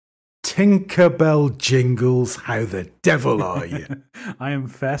Tinkerbell Jingles, how the devil are you? I am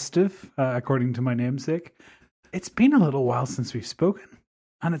festive, according to my namesake. It's been a little while since we've spoken,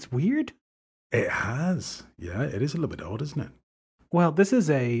 and it's weird. It has. Yeah, it is a little bit odd, isn't it? Well, this is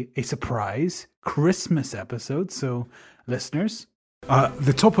a surprise Christmas episode, so listeners.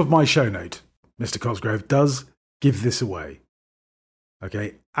 The top of my show note, Mr. Cosgrove, does give this away.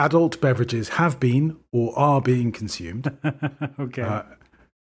 Okay, adult beverages have been or are being consumed. Okay.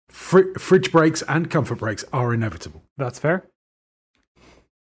 Fridge breaks and comfort breaks are inevitable. That's fair.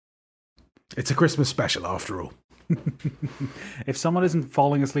 It's a Christmas special after all. If someone isn't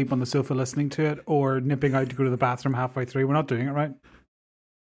falling asleep on the sofa listening to it or nipping out to go to the bathroom halfway through, we're not doing it right.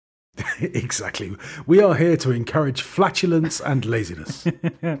 Exactly. We are here to encourage flatulence and laziness.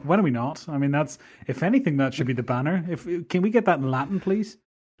 When are we not? I mean, that's, if anything, that should be the banner. Can we get that in Latin, please?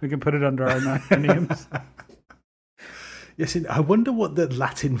 We can put it under our names. Yes, I wonder what the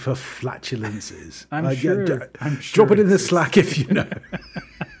Latin for flatulence is. I'm sure Drop it in the Slack if you know.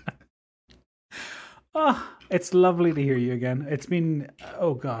 It's lovely to hear you again. It's been,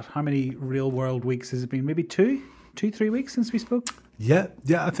 oh God, how many real world weeks has it been? Maybe 3 weeks since we spoke? Yeah,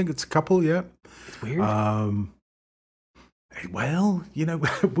 I think it's a couple, yeah. It's weird. Well,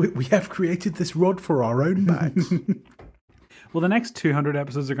 we have created this rod for our own backs. Well, the next 200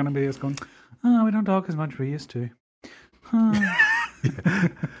 episodes are going to be us going, we don't talk as much as we used to.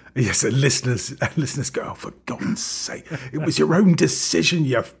 Yes, and listeners go, oh, for God's sake, it was your own decision,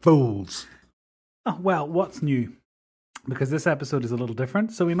 you fools. Oh, well, what's new? Because this episode is a little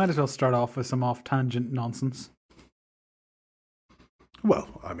different, so we might as well start off with some off-tangent nonsense.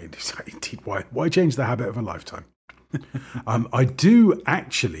 Well, I mean, indeed, why change the habit of a lifetime? I do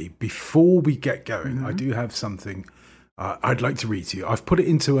actually, before we get going, I do have something I'd like to read to you. I've put it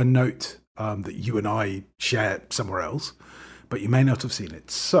into a note that you and I share somewhere else, but you may not have seen it.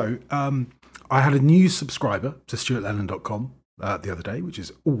 So I had a new subscriber to stuartlennon.com the other day, which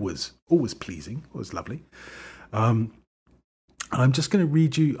is always pleasing, always lovely. And I'm just going to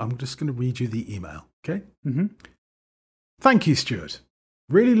read you the email. Okay. Mm-hmm. Thank you, Stuart.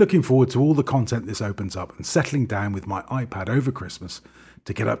 Really looking forward to all the content this opens up and settling down with my iPad over Christmas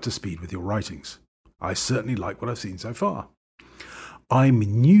to get up to speed with your writings. I certainly like what I've seen so far. I'm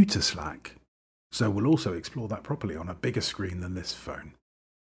new to Slack, so we'll also explore that properly on a bigger screen than this phone.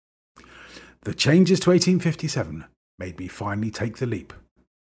 The changes to 1857 made me finally take the leap.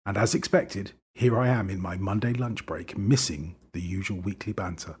 And as expected, here I am in my Monday lunch break, missing the usual weekly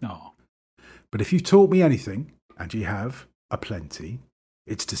banter. Oh. But if you've taught me anything, and you have, aplenty,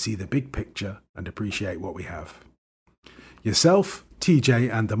 it's to see the big picture and appreciate what we have. Yourself,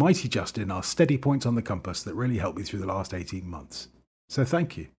 TJ, and the mighty Justin are steady points on the compass that really helped me through the last 18 months. So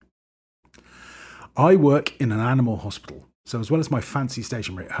thank you. I work in an animal hospital, so as well as my fancy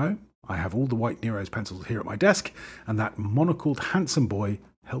stationery at home, I have all the White Nero's pencils here at my desk, and that monocled handsome boy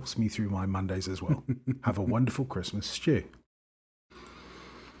helps me through my Mondays as well. Have a wonderful Christmas, Stu.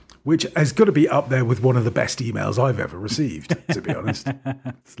 Which has got to be up there with one of the best emails I've ever received, to be honest.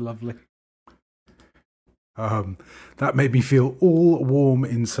 It's lovely. That made me feel all warm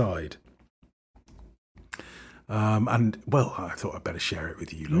inside. And, well, I thought I'd better share it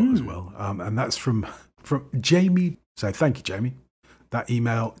with you lot as well. And that's from Jamie. So thank you, Jamie. That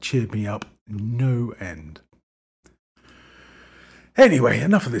email cheered me up no end. Anyway,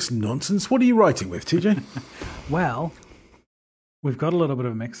 enough of this nonsense. What are you writing with, TJ? Well, we've got a little bit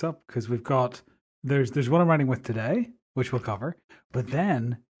of a mix-up because there's what I'm writing with today, which we'll cover, but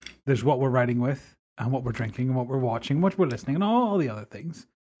then there's what we're writing with and what we're drinking and what we're watching, what we're listening, and all the other things.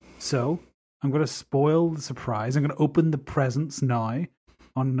 So I'm going to spoil the surprise. I'm going to open the presents now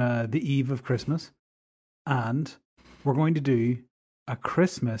on the eve of Christmas, and we're going to do a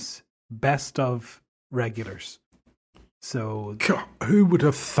Christmas best of regulars. So God, who would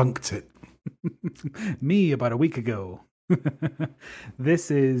have thunked it? Me about a week ago. This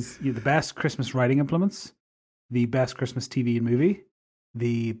is the best Christmas writing implements, the best Christmas TV and movie,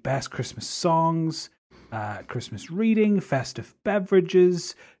 the best Christmas songs, Christmas reading, festive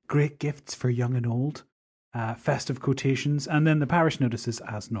beverages, great gifts for young and old, festive quotations, and then the parish notices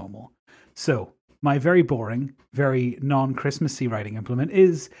as normal. So my very boring, very non-Christmassy writing implement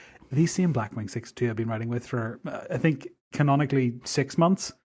is the same Blackwing 6.2 I've been writing with for, I think, canonically 6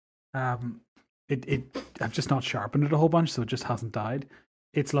 months. I've just not sharpened it a whole bunch, so it just hasn't died.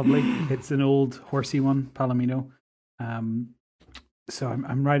 It's lovely. It's an old horsey one, Palomino. So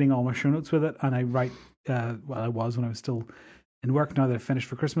I'm writing all my show notes with it, and I write, I was when I was still in work. Now that I've finished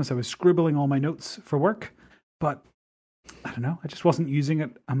for Christmas, I was scribbling all my notes for work, but I don't know, I just wasn't using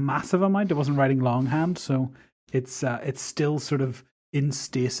it a massive amount. I wasn't writing longhand, so it's still sort of in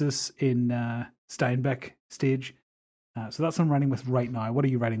stasis in Steinbeck stage. So that's what I'm writing with right now. What are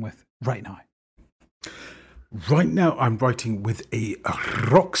you writing with right now? Right now, I'm writing with a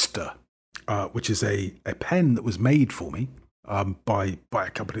Rockster, which is a pen that was made for me by a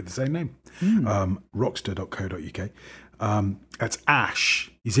company of the same name, rockster.co.uk. That's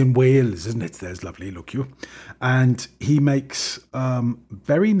Ash. He's in Wales, isn't it? There's lovely, look you. And he makes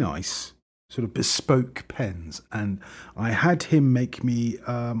very nice sort of bespoke pens. And I had him make me,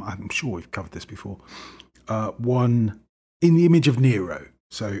 I'm sure we've covered this before, one in the image of Nero.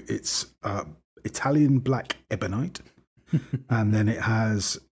 So it's Italian black ebonite. And then it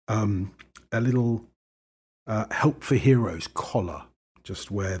has a little Help for Heroes collar,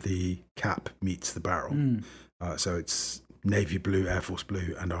 just where the cap meets the barrel. So it's navy blue, Air Force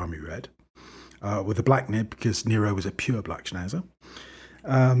blue, and army red, with a black nib because Nero was a pure black schnauzer.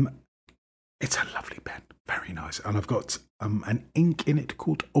 It's a lovely pen, very nice, and I've got an ink in it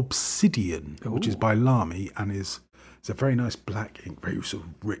called Obsidian, which is by Lamy, and it's a very nice black ink, very sort of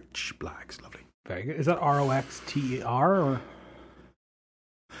rich black. It's lovely. Very good. Is that Roxter or?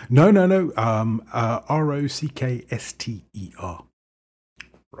 No.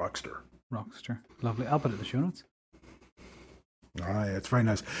 Rockster. Rockster. Lovely. I'll put it in the show notes. It's very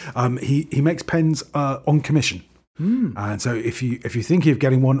nice. He makes pens on commission. And so if you're thinking of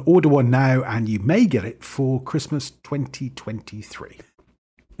getting one, order one now, and you may get it for Christmas 2023.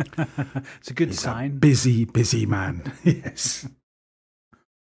 It's a good sign. Busy man. Yes.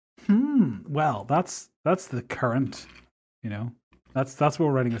 Well, that's the current, that's what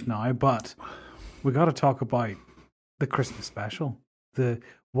we're writing with now. But we got to talk about the Christmas special.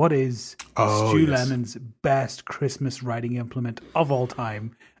 What is Stu Lemon's best Christmas writing implement of all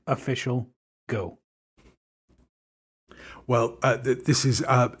time? Official, go. Well, this is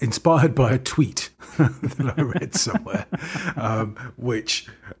inspired by a tweet that I read somewhere, which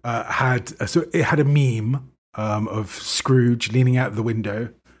had a meme of Scrooge leaning out of the window,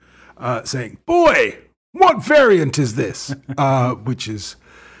 saying, "Boy, what variant is this?" Which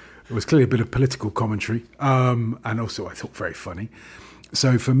was clearly a bit of political commentary, and also I thought very funny.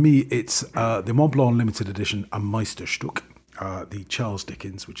 So for me, it's the Mont Blanc limited edition, a Meisterstück, the Charles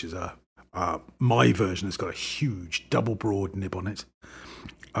Dickens, which is my version has got a huge double broad nib on it,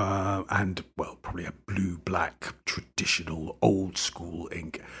 and probably a blue-black traditional old school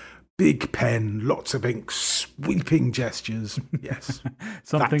ink. Big pen, lots of ink, sweeping gestures. Yes,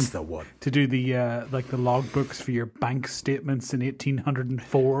 that's the one. To do the the logbooks for your bank statements in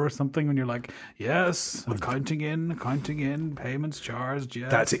 1804 or something, when you're like, yes, counting in, payments charged. Yeah,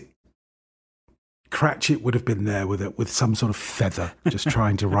 that's it. Cratchit would have been there with some sort of feather, just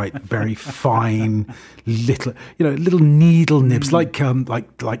trying to write very fine little needle nibs, like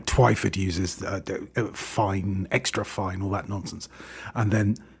Twyford uses, fine, extra fine, all that nonsense, and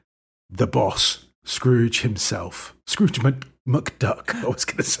then the boss, Scrooge himself, Scrooge McDuck, I was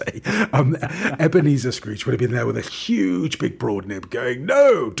going to say, Ebenezer Scrooge would have been there with a huge big broad nib going,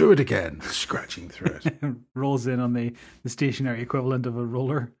 "No, do it again," scratching through it. Rolls in on the stationary equivalent of a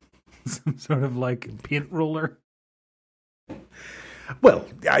roller. Some sort of like paint roller. Well,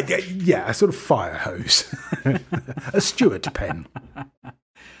 yeah, a sort of fire hose. A Stuart pen.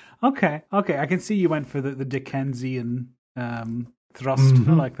 Okay. I can see you went for the Dickensian thrust.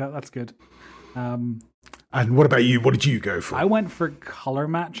 I like that. That's good. And what about you? What did you go for? I went for color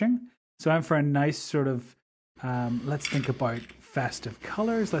matching. So I'm for a nice sort of, let's think about festive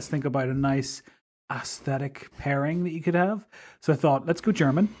colors. Let's think about a nice aesthetic pairing that you could have. So I thought, let's go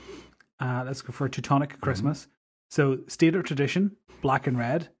German. Let's go for a Teutonic Christmas. So state of tradition, black and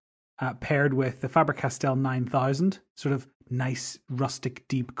red, paired with the Faber-Castell 9000, sort of nice rustic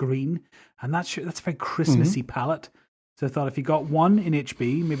deep green, and that's a very Christmassy palette. So I thought if you got one in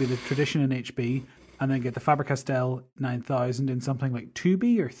HB, maybe the tradition in HB, and then get the Faber-Castell 9000 in something like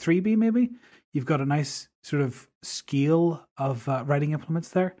 2B or 3B, maybe you've got a nice sort of scale of writing implements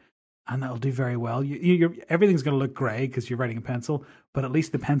there. And that'll do very well. Everything's going to look grey because you're writing a pencil, but at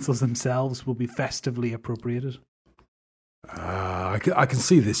least the pencils themselves will be festively appropriated. I can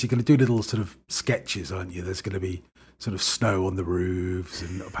see this. You're going to do little sort of sketches, aren't you? There's going to be sort of snow on the roofs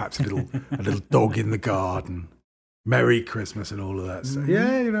and perhaps a little dog in the garden. Merry Christmas and all of that stuff.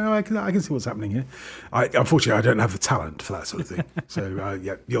 Yeah, I can see what's happening here. Unfortunately, I don't have the talent for that sort of thing. So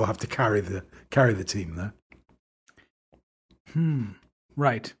you'll have to carry the team there.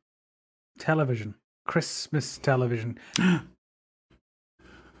 Right. Television. Christmas television.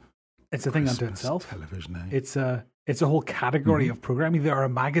 It's a thing unto itself. Television, eh? It's a whole category of programming. There are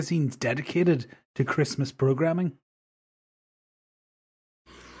magazines dedicated to Christmas programming.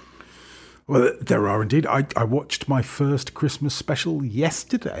 Well, there are indeed. I watched my first Christmas special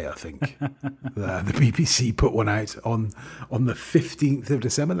yesterday, I think. The BBC put one out on the 15th of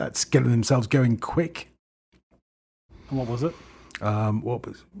December. That's getting themselves going quick. And what was it? What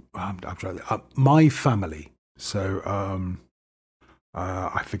was... I'm trying to... My Family. So...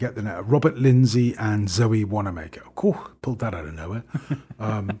 I forget the name. Robert Lindsay and Zoe Wanamaker. Oh, pulled that out of nowhere.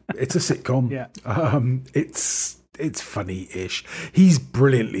 It's a sitcom. Yeah. It's funny-ish. He's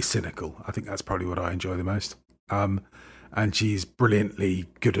brilliantly cynical. I think that's probably what I enjoy the most. And she's brilliantly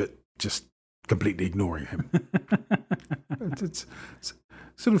good at just completely ignoring him. it's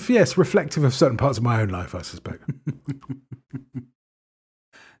sort of, yes, reflective of certain parts of my own life, I suspect.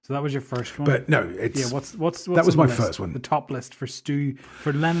 So that was your first one, but no, it's What's that was on my the list? first one. The top list for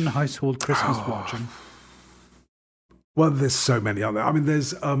Lennon household Christmas watching. Well, there's so many on there. I mean,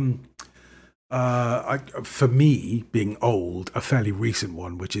 there's for me being old, a fairly recent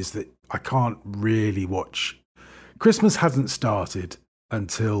one, which is that I can't really watch. Christmas hasn't started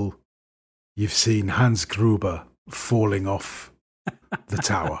until you've seen Hans Gruber falling off the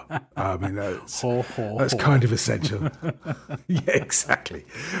tower. I mean, that's kind of essential. Yeah, exactly.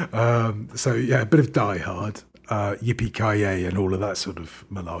 So yeah, a bit of Die Hard, Yippee-Ki-Yay, and all of that sort of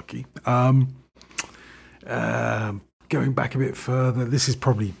malarkey. Going back a bit further, this is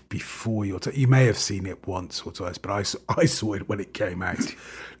probably before your time. You may have seen it once or twice, but I saw it when it came out.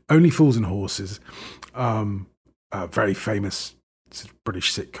 Only Fools and Horses, a very famous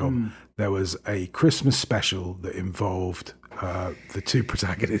British sitcom. There was a Christmas special that involved the two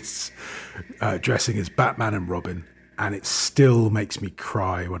protagonists dressing as Batman and Robin, and it still makes me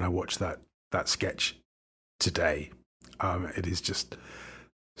cry when I watch that sketch today. It is just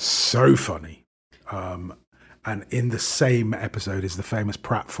so funny. And in the same episode is the famous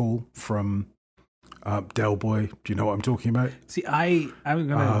pratfall from Del Boy. Do you know what I'm talking about? See, I'm going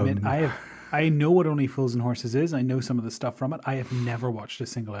to admit, I know what Only Fools and Horses is. I know some of the stuff from it. I have never watched a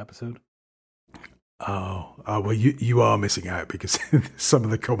single episode. Well, you are missing out because some of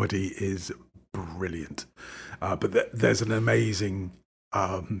the comedy is brilliant. But there's an amazing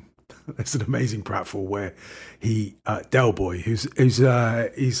pratfall where Del Boy, he's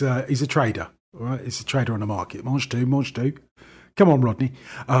a trader. All right, he's a trader on the market. Mange two. Come on, Rodney.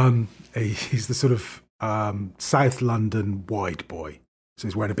 He's the sort of South London wide boy. So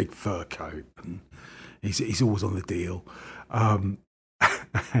he's wearing a big fur coat and he's always on the deal. And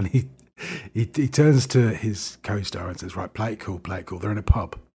he turns to his co-star and says, right, play it cool. They're in a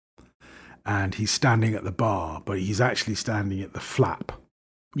pub. And he's standing at the bar, but he's actually standing at the flap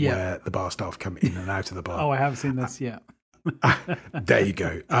where the bar staff come in and out of the bar. Oh, I have seen this, yeah. There you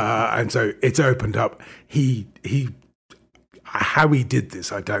go. And so it's opened up. He how he did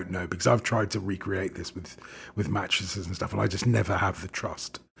this, I don't know, because I've tried to recreate this with mattresses and stuff, and I just never have the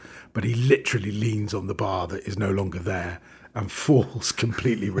trust. But he literally leans on the bar that is no longer there and falls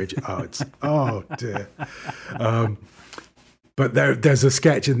completely rigid. Oh dear. But there's a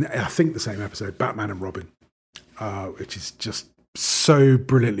sketch in, I think, the same episode, Batman and Robin, which is just so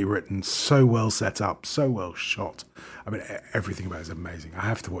brilliantly written, so well set up, so well shot. I mean, everything about it is amazing. I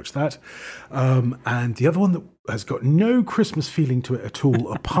have to watch that. And the other one that has got no Christmas feeling to it at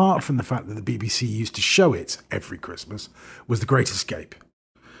all, apart from the fact that the BBC used to show it every Christmas, was The Great Escape,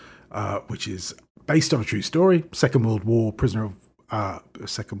 which is based on a true story. Second World War prisoner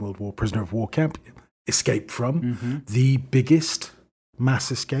of war camp, escaped from the biggest mass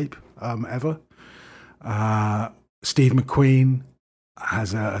escape ever. Steve McQueen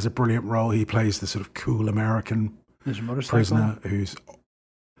has a brilliant role. He plays the sort of cool American prisoner who's...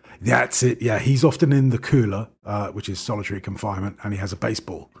 That's it, yeah. He's often in the cooler, which is solitary confinement, and he has a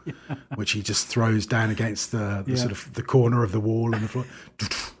baseball, which he just throws down against the sort of the corner of the wall and the floor.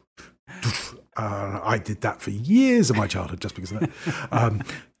 I did that for years of my childhood just because of that.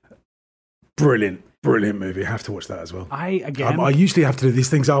 Brilliant movie. I have to watch that as well. I usually have to do these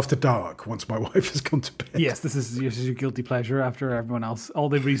things after dark once my wife has gone to bed. Yes, this is your guilty pleasure after everyone else. All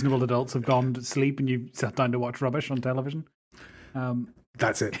the reasonable adults have gone to sleep and you sat down to watch rubbish on television.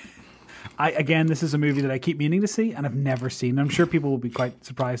 That's it. This is a movie that I keep meaning to see and I've never seen. I'm sure people will be quite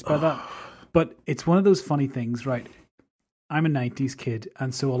surprised by that. But it's one of those funny things, right? I'm a 90s kid,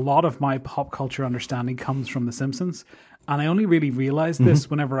 and so a lot of my pop culture understanding comes from The Simpsons. And I only really realized this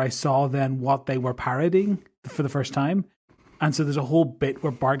whenever I saw then what they were parodying for the first time. And so there's a whole bit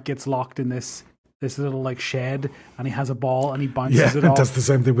where Bart gets locked in this little like shed, and he has a ball and he bounces it off. Does the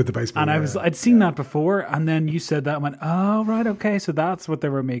same thing with the baseball. And I'd seen that before, and then you said that, I went, oh right, okay, so that's what they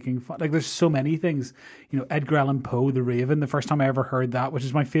were making fun. Like there's so many things, Edgar Allan Poe, The Raven. The first time I ever heard that, which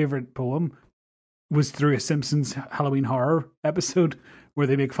is my favorite poem, was through a Simpsons Halloween horror episode where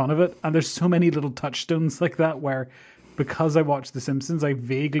they make fun of it. And there's so many little touchstones like that where, because I watched The Simpsons, I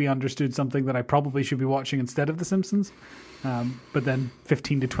vaguely understood something that I probably should be watching instead of The Simpsons. But then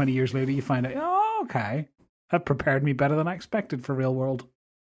 15 to 20 years later, you find out, oh, okay, that prepared me better than I expected for real world.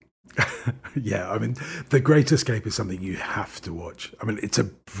 Yeah, I mean, The Great Escape is something you have to watch. I mean, it's a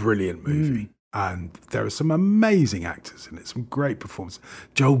brilliant movie. And there are some amazing actors in it, some great performances.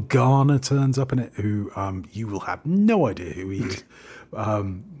 Joel Garner turns up in it, who you will have no idea who he is.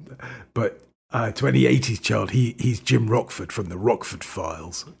 But to any 80s child, he's Jim Rockford from the Rockford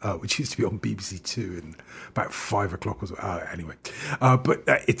Files, which used to be on BBC Two in about 5 o'clock or so. Anyway, but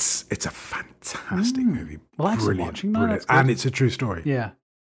it's a fantastic movie. Well, I'm brilliant, watching that. brilliant. And it's a true story. Yeah.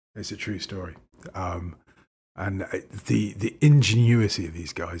 It's a true story. And the ingenuity of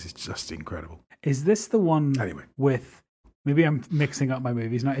these guys is just incredible. Is this the one with, maybe I'm mixing up my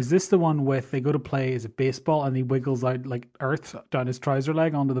movies now, is this the one with, they go to play, is it baseball, and he wiggles out like earth down his trouser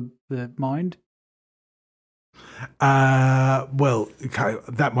leg onto the mound? Well,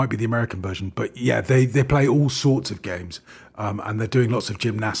 that might be the American version, but yeah, they play all sorts of games, and they're doing lots of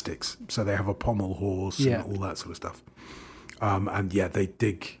gymnastics. So they have a pommel horse and all that sort of stuff. And yeah, they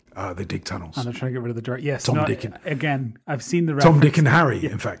dig tunnels. And they're trying to get rid of the dirt. Yes. Tom, Dick, and again, I've seen the reference. Tom, Dick, and Harry,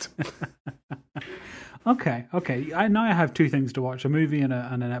 in fact. Okay. Now I have two things to watch: a movie and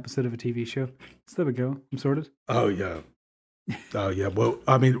an episode of a TV show. So there we go. I'm sorted. Oh yeah. Well,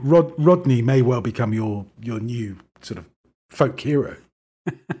 I mean, Rodney may well become your new sort of folk hero.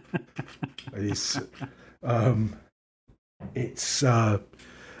 It's I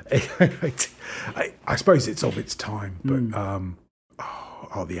suppose it's of its time,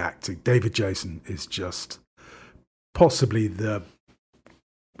 but the acting. David Jason is just possibly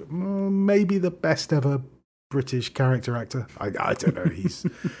maybe the best ever British character actor. I don't know. He's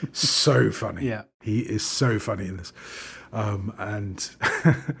so funny. Yeah, he is so funny in this. And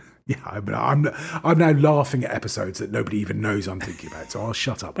yeah, I'm now laughing at episodes that nobody even knows I'm thinking about, so I'll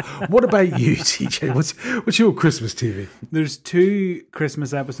shut up. What about you, TJ? What's your Christmas TV? There's two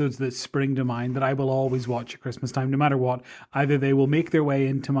Christmas episodes that spring to mind that I will always watch at Christmas time, no matter what. Either they will make their way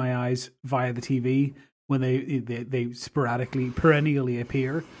into my eyes via the TV when they sporadically, perennially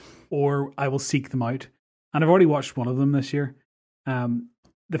appear, or I will seek them out. And I've already watched one of them this year.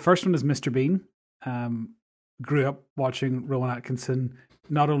 The first one is Mr. Bean. Grew up watching Rowan Atkinson,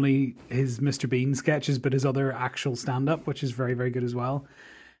 not only his Mr. Bean sketches, but his other actual stand-up, which is very, very good as well.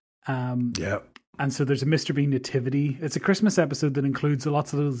 Yeah. And so there's a Mr. Bean nativity. It's a Christmas episode that includes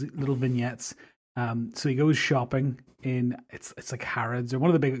lots of little vignettes. So he goes shopping in, it's like Harrods or one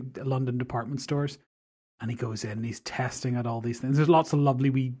of the big London department stores. And he goes in and he's testing out all these things. There's lots of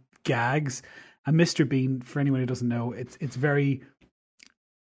lovely wee gags. And Mr. Bean, for anyone who doesn't know, it's very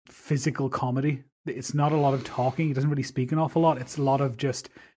physical comedy. It's not a lot of talking. He doesn't really speak an awful lot. It's a lot of just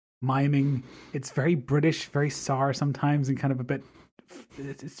miming. It's very British, very sour sometimes, and kind of a bit.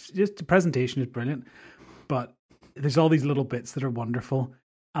 It's just the presentation is brilliant, but there's all these little bits that are wonderful,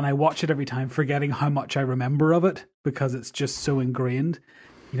 and I watch it every time, forgetting how much I remember of it because it's just so ingrained.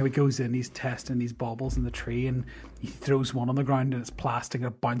 You know, he goes in, he's testing these baubles in the tree, and he throws one on the ground, and it's plastic,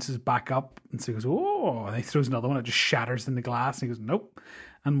 and it bounces back up, and so he goes, "Oh!" And he throws another one, it just shatters in the glass, and he goes, "Nope,"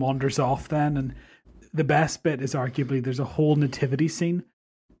 and wanders off. Then, and the best bit is arguably there's a whole nativity scene,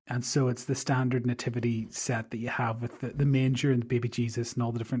 and so it's the standard nativity set that you have with the manger and the baby Jesus and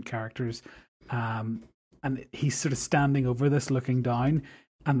all the different characters, and he's sort of standing over this, looking down,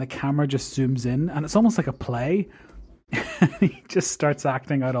 and the camera just zooms in, and it's almost like a play. He just starts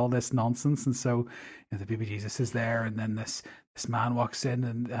acting out all this nonsense, and so the baby Jesus is there, and then this man walks in,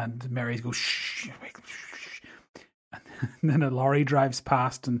 and Mary goes shh, and then a lorry drives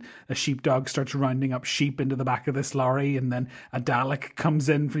past, and a sheepdog starts rounding up sheep into the back of this lorry, and then a Dalek comes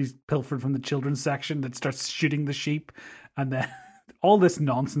in, he's pilfered from the children's section, that starts shooting the sheep, and then all this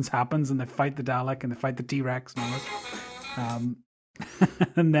nonsense happens, and they fight the Dalek, and they fight the T-Rex, and all this.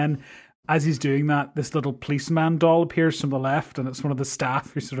 And then as he's doing that, this little policeman doll appears from the left, and it's one of the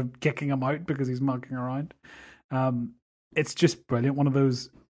staff who's sort of kicking him out because he's mucking around. It's just brilliant. One of those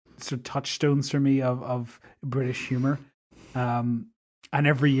sort of touchstones for me of British humour. And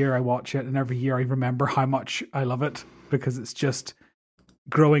every year I watch it, and every year I remember how much I love it, because it's just,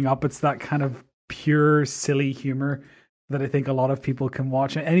 growing up, it's that kind of pure, silly humour that I think a lot of people can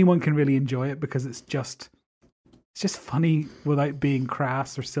watch. And anyone can really enjoy it because it's just funny without being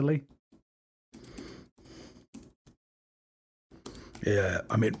crass or silly. Yeah,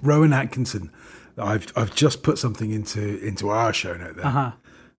 I mean, Rowan Atkinson, I've just put something into our show note there.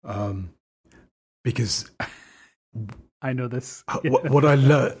 Because I know this. What I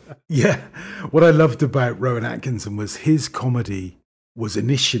what I loved about Rowan Atkinson was his comedy was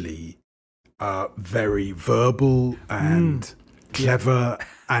initially very verbal and clever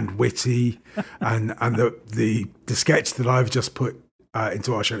and witty, and the sketch that I've just put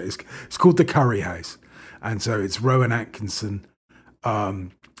into our show is it's called The Curry House, and so it's Rowan Atkinson.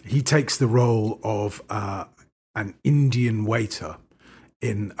 He takes the role of an Indian waiter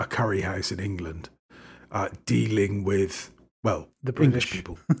in a curry house in England, dealing with, well, the English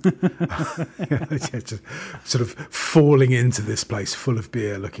people. Just sort of falling into this place full of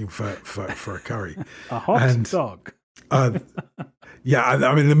beer looking for a curry. A hot dog. Yeah,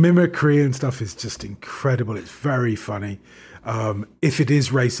 I mean, the mimicry and stuff is just incredible. It's very funny. If it is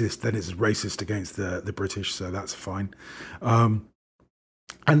racist, then it's racist against the British, so that's fine.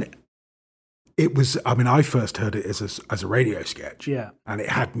 And it was, I mean, I first heard it as a radio sketch, and it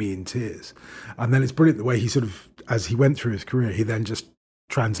had me in tears. And then it's brilliant the way he sort of, as he went through his career, he then just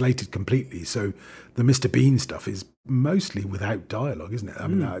translated completely. So the Mr. Bean stuff is mostly without dialogue, isn't it? I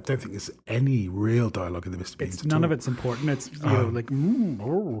mean, I don't think there's any real dialogue in the Mr. Beans. None of it's important. It's like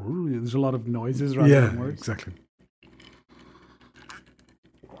there's a lot of noises rather than words. Exactly.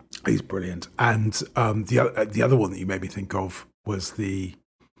 He's brilliant. And the other one that you made me think of was the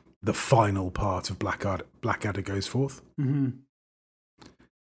final part of Blackadder Goes Forth. Mm-hmm.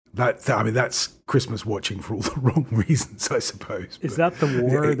 That's Christmas watching for all the wrong reasons, I suppose. Is that the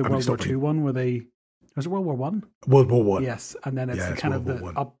war, the World War II one, where they... Was it World War One? World War One. Yes, and then it's kind of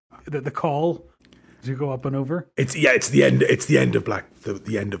the call to go up and over. It's the end. It's the end of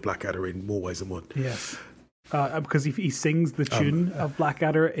the end of Blackadder in more ways than one. Yes, because he sings the tune of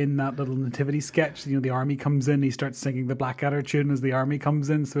Blackadder in that little nativity sketch. You know, the army comes in, he starts singing the Blackadder tune as the army comes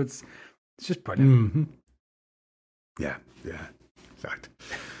in. So it's just brilliant. Mm-hmm. Yeah, exactly.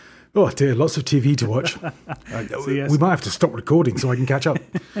 Oh dear, lots of TV to watch. We might have to stop recording so I can catch up.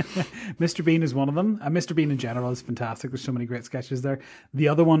 Mr. Bean is one of them. Mr. Bean in general is fantastic. There's so many great sketches there. The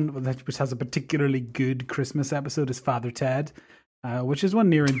other one, which has a particularly good Christmas episode, is Father Ted, which is one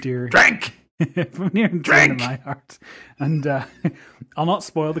near and dear. Drink! Near and dear to my heart. And I'll not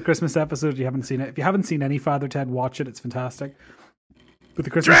spoil the Christmas episode if you haven't seen it. If you haven't seen any Father Ted, watch it. It's fantastic. But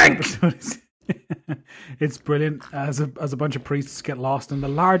the Christmas episode is... It's brilliant as a bunch of priests get lost in the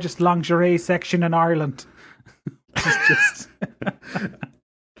largest lingerie section in Ireland.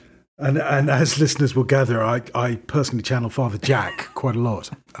 And as listeners will gather, I personally channel Father Jack quite a lot.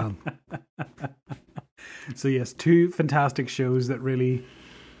 So yes, two fantastic shows that really,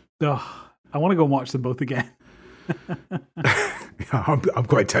 I want to go and watch them both again. I'm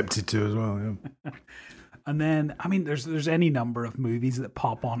quite tempted to as well. Yeah. And then, I mean, there's any number of movies that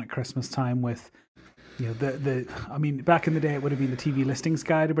pop on at Christmas time with, you know, I mean, back in the day it would have been the TV listings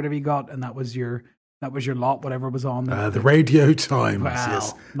guide or whatever you got, and that was your lot, whatever was on. The Radio Times. Wow,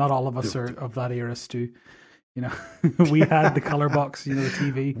 yes. Not all of us are of that era, Stu. You know, we had the colour box, you know, the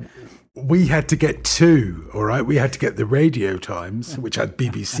TV. We had to get two, all right? We had to get the Radio Times, which had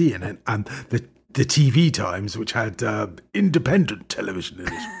BBC in it, and the TV Times, which had independent television in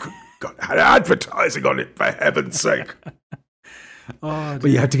it. God, had advertising on it, for heaven's sake. But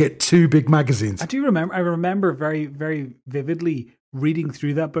you had to get two big magazines. I remember very, very vividly reading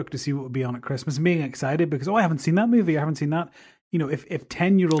through that book to see what would be on at Christmas and being excited because, I haven't seen that movie. I haven't seen that. You know, if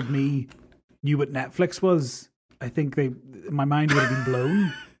 10-year-old me knew what Netflix was, I think my mind would have been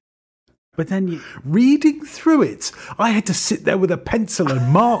blown. But then reading through it, I had to sit there with a pencil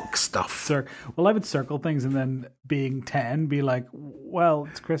and mark stuff. Well, I would circle things and then being 10, be like, well,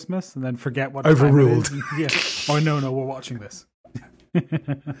 it's Christmas, and then forget what overruled. Time it is. Yeah. Or no, we're watching this.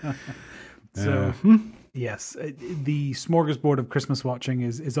 So, yes, the smorgasbord of Christmas watching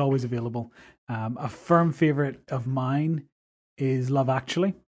is always available. A firm favorite of mine is Love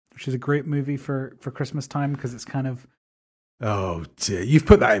Actually, which is a great movie for Christmas time because it's kind of... Oh dear, you've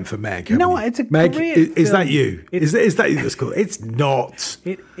put that in for Meg. No, it's a Meg, great is film. That you? Is that you that's cool? It's not.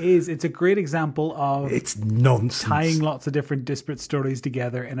 It is. It's a great example of it's nonsense. Tying lots of different disparate stories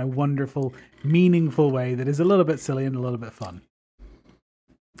together in a wonderful, meaningful way that is a little bit silly and a little bit fun.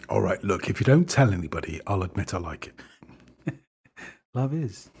 All right, look, if you don't tell anybody, I'll admit I like it. Love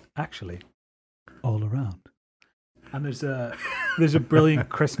is actually all around. And there's a brilliant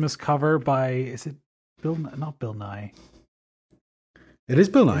Christmas cover by not Bill Nye. It is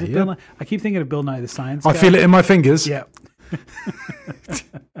Bill Nye, Bill Nye? I keep thinking of Bill Nye the Science Guy. I feel it in my fingers. Yeah.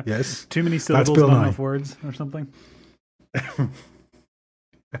 Yes. Too many syllables, not enough words or something.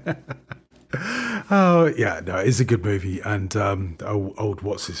 Oh, yeah, no, it's a good movie. And old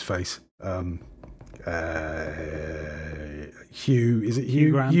what's his face? Hugh, is it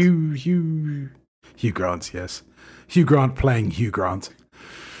Hugh? Grant. Hugh Grant, yes. Hugh Grant playing Hugh Grant.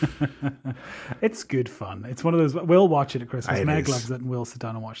 It's good fun. It's one of those. We'll watch it at Christmas. It Meg is. loves it, and we'll sit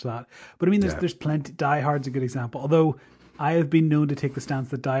down and watch that. But I mean, Yeah. there's plenty. Die Hard's a good example. Although I have been known to take the stance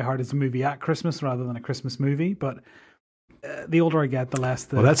that Die Hard is a movie at Christmas rather than a Christmas movie. But the older I get, the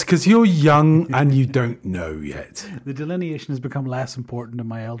less Well, that's because you're young and you don't know yet. the delineation has become less important in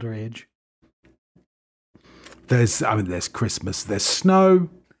my elder age. There's Christmas, there's snow,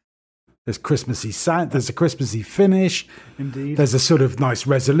 there's Christmassy sound, there's a Christmassy finish, Indeed. there's a sort of nice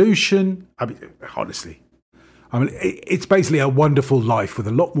resolution. I mean, honestly, it's basically a wonderful life with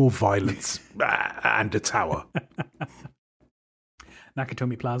a lot more violence and a tower.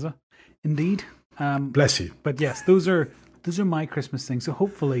 Nakatomi Plaza. Indeed. Bless you. But yes, those are my Christmas things. So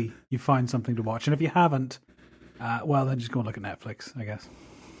hopefully you find something to watch. And if you haven't, well, then just go and look at Netflix, I guess.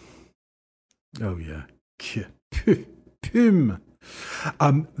 Oh yeah. Pim.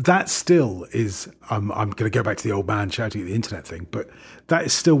 That still is. I'm going to go back to the old man shouting at the internet thing, but that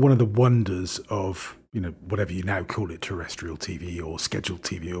is still one of the wonders of, whatever you now call it, terrestrial TV or scheduled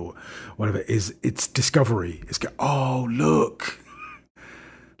TV or whatever. Is its discovery? Oh look,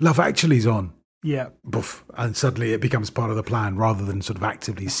 Love Actually's on. Yeah. Boof, and suddenly it becomes part of the plan rather than sort of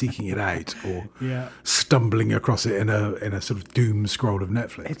actively seeking it out or stumbling across it in a sort of doom scroll of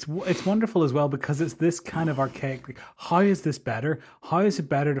Netflix. It's wonderful as well because it's this kind of archaic. How is this better? How is it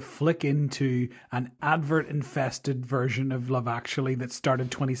better to flick into an advert-infested version of Love Actually that started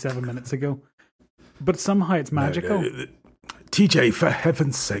 27 minutes ago? But somehow it's magical. No. TJ, for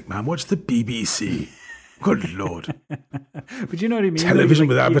heaven's sake, man, watch the BBC. Good Lord. But you know what I mean? Television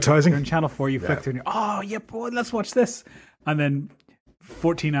with advertising? You're on Channel 4, you flick through and boy, let's watch this. And then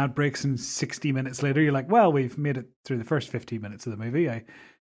 14 ad breaks and 60 minutes later, you're like, well, we've made it through the first 15 minutes of the movie. I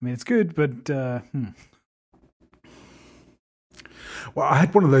mean, it's good, but... Well, I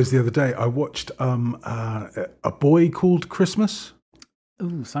had one of those the other day. I watched A Boy Called Christmas.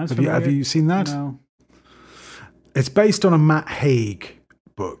 Ooh, sounds familiar. Have you seen that? No. It's based on a Matt Haig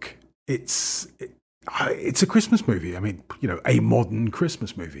book. It's a Christmas movie. I mean, a modern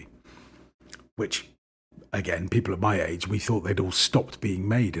Christmas movie, which, again, people of my age, we thought they'd all stopped being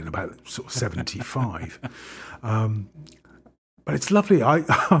made in about sort of 75. But it's lovely. I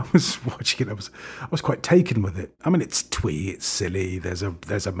was watching it. I was quite taken with it. I mean, it's twee, it's silly. There's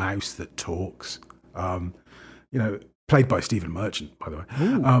a mouse that talks. Played by Stephen Merchant, by the way.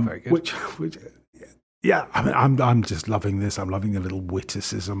 Ooh, very good. Which yeah. I mean, I'm just loving this. I'm loving the little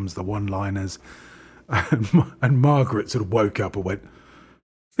witticisms, the one-liners. And Margaret sort of woke up and went,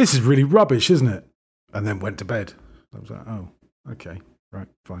 "This is really rubbish, isn't it?" And then went to bed. I was like, "Oh, okay, right,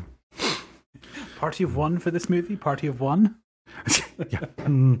 fine." Party of one for this movie? Party of one?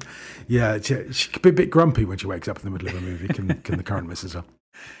 Yeah. She could be a bit grumpy when she wakes up in the middle of a movie. Can the current Mrs. Up?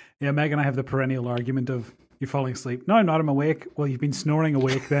 Yeah, Meg and I have the perennial argument of, you're falling asleep. No, I'm not. I'm awake. Well, you've been snoring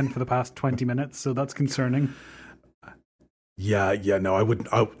awake then for the past 20 minutes, so that's concerning. Yeah, no, I wouldn't.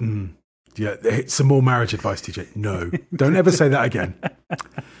 Yeah, some more marriage advice, TJ. No, don't ever say that again.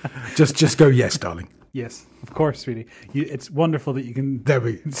 Just go, yes, darling. Yes, of course, sweetie. It's wonderful that you can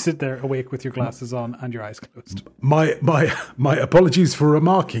sit there awake with your glasses on and your eyes closed. My apologies for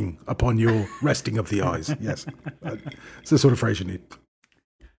remarking upon your resting of the eyes. Yes, it's the sort of phrase you need.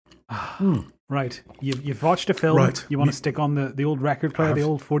 Right, you've watched a film. Right. You want to stick on the old record player, the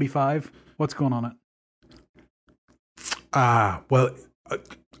old 45. What's going on it? Well,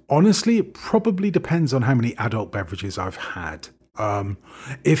 honestly, it probably depends on how many adult beverages I've had.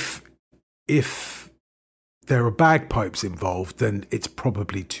 If there are bagpipes involved, then it's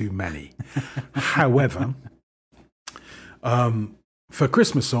probably too many. However, for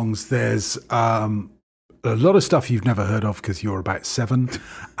Christmas songs, there's a lot of stuff you've never heard of because you're about 7,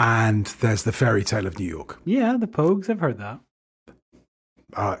 and there's the Fairy Tale of New York. Yeah, the Pogues, I've heard that.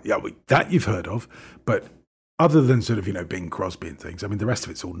 That you've heard of, but other than sort of, Bing Crosby and things, I mean, the rest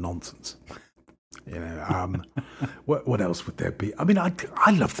of it's all nonsense. What else would there be? I mean,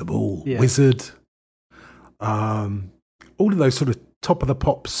 I love them all. Yeah. Wizard, all of those sort of top of the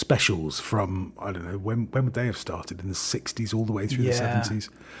pop specials from, I don't know, when would they have started? In the 60s all the way through the 70s.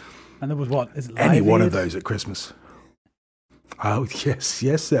 And there was what? Is it any one of those at Christmas? Oh, yes.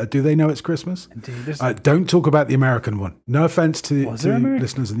 Do they know it's Christmas? Indeed. Don't talk about the American one. No offense to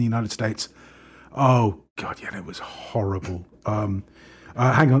listeners in the United States. Oh, God, yeah, it was horrible. Hang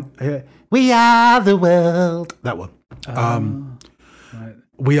on. We are the world. That one. Right.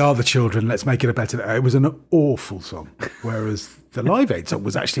 We are the children. Let's make it a better. It was an awful song, whereas the Live Aid song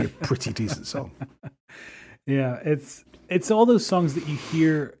was actually a pretty decent song. Yeah, it's all those songs that you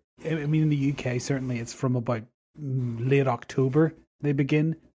hear. I mean, in the UK, certainly, it's from about late October they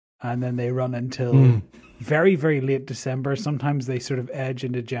begin, and then they run until very, very late December. Sometimes they sort of edge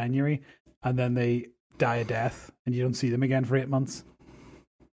into January, and then they die a death, and you don't see them again for 8 months.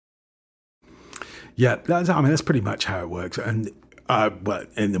 Yeah, that's pretty much how it works. And well,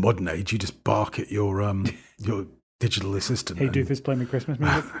 in the modern age, you just bark at your digital assistant. Hey, Doofus, play me Christmas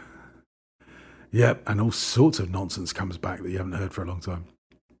music. Yep, and all sorts of nonsense comes back that you haven't heard for a long time.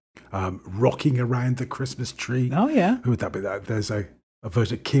 Rocking Around the Christmas Tree. Oh, yeah. Who would that be? There's a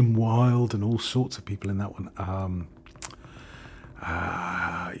version of Kim Wilde and all sorts of people in that one.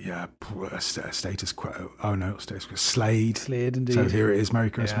 Status Quo. Oh, no, not Status Quo. Slade. Slade, indeed. So Here It Is, Merry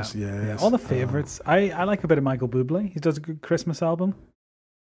Christmas. Yeah. Yes. All the favourites. I like a bit of Michael Bublé. He does a good Christmas album.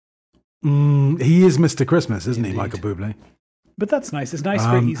 He is Mr. Christmas, isn't Indeed. he, Michael Bublé? But that's nice. It's nice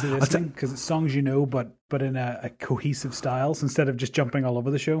for easy listening because it's songs you know, but in a cohesive style instead of just jumping all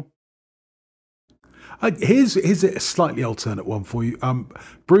over the show. Here's a slightly alternate one for you.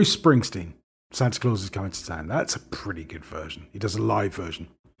 Bruce Springsteen, Santa Claus is Coming to Town. That's a pretty good version. He does a live version.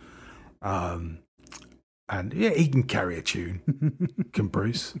 And yeah, he can carry a tune, can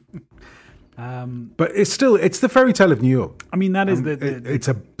Bruce. But it's the Fairy Tale of New York. I mean, that is it's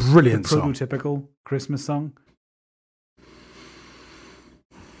a brilliant song. Prototypical Christmas song.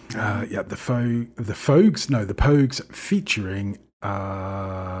 The Pogues featuring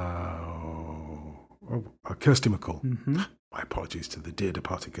Kirsty MacColl. Mm-hmm. My apologies to the dear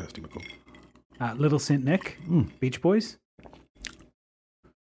departed Kirsty MacColl. Little Saint Nick, Beach Boys.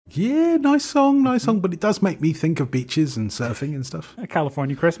 Yeah, nice song, but it does make me think of beaches and surfing and stuff. A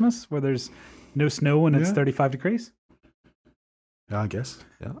California Christmas, where there's no snow and it's 35 degrees. Yeah, I guess,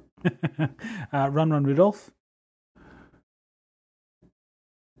 yeah. Run, Run, Rudolph.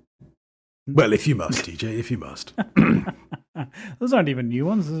 Well, if you must, TJ, if you must. Those aren't even new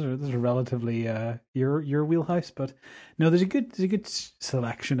ones. Those are relatively your wheelhouse. But no, there's a good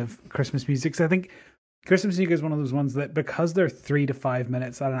selection of Christmas music. So I think Christmas music is one of those ones that, because they're 3 to 5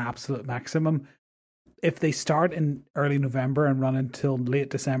 minutes at an absolute maximum, if they start in early November and run until late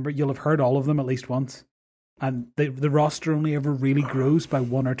December, you'll have heard all of them at least once. And the roster only ever really grows by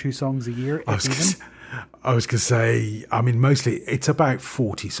 1 or 2 songs a year, if even. I was going to say, I mean, mostly it's about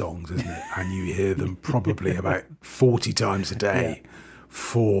 40 songs, isn't it? And you hear them probably about 40 times a day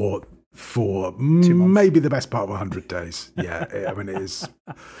for maybe the best part of 100 days. Yeah, I mean, it is.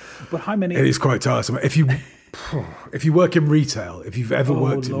 But how many? It is quite tiresome. If you work in retail, if you've ever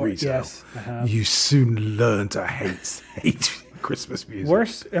worked in retail, yes, you soon learn to hate Christmas music.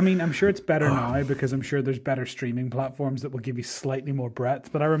 Worse, I mean, I'm sure it's better now because I'm sure there's better streaming platforms that will give you slightly more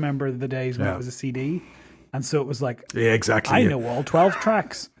breadth. But I remember the days when it was a CD, and so it was like, yeah, exactly. I know all 12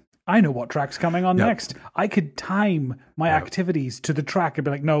 tracks. I know what track's coming on next. I could time my activities to the track and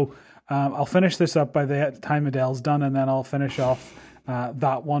be like, no, I'll finish this up by the time Adele's done, and then I'll finish off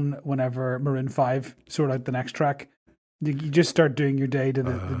that one whenever Maroon 5 sort out the next track. You just start doing your day to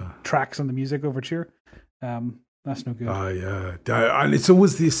the tracks on the music overture. That's no good. And it's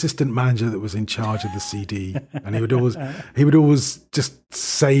always the assistant manager that was in charge of the CD, and he would always just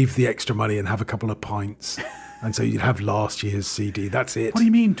save the extra money and have a couple of pints, and so you'd have last year's CD. That's it. What do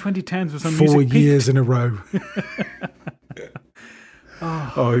you mean 2010s was on 4 years in a row?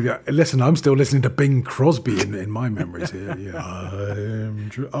 Oh yeah! Listen, I'm still listening to Bing Crosby in my memories here. Yeah,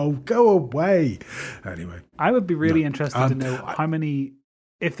 oh, go away. Anyway, I would be really interested to know how many.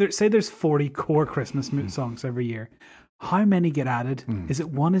 If there's 40 core Christmas songs every year, how many get added? Is it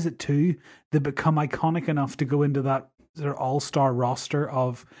 1? Is it 2 that become iconic enough to go into that sort of all-star roster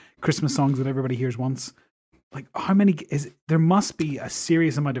of Christmas songs that everybody hears once? Like, how many there must be a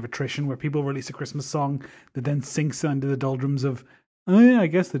serious amount of attrition where people release a Christmas song that then sinks into the doldrums of, oh yeah, I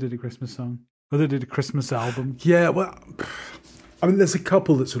guess they did a Christmas song. Or they did a Christmas album. Yeah, well, I mean, there's a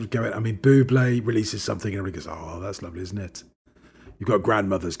couple that sort of go out. I mean, Bublé releases something and everybody goes, oh, that's lovely, isn't it? You've got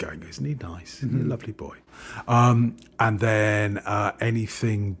grandmothers going, isn't he nice? Isn't he a lovely boy? And then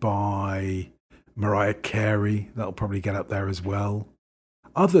anything by Mariah Carey, that'll probably get up there as well.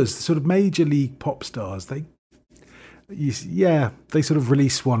 Others, sort of major league pop stars, they sort of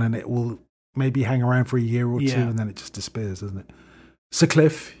release one and it will maybe hang around for a year or two and then it just disappears, doesn't it? Sir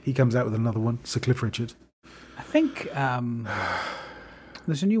Cliff, he comes out with another one, Sir Cliff Richard. I think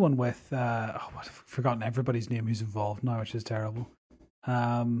there's a new one with, I've forgotten everybody's name who's involved now, which is terrible.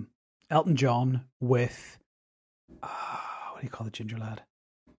 Elton John with what do you call the ginger lad?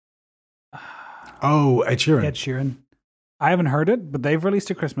 Ed Sheeran. Ed Sheeran. I haven't heard it, but they've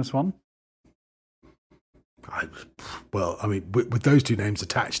released a Christmas one. I mean, with those two names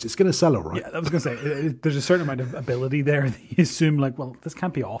attached, it's going to sell all right. Yeah, I was going to say, there's a certain amount of ability there that you assume, like, well, this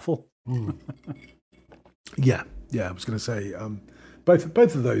can't be awful. Yeah, I was going to say, both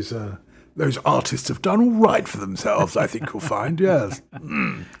of those artists have done all right for themselves. I think you'll find, yes.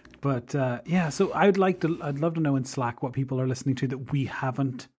 But so I'd love to know in Slack what people are listening to that we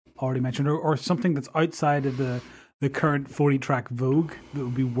haven't already mentioned, or something that's outside of the current 40-track vogue that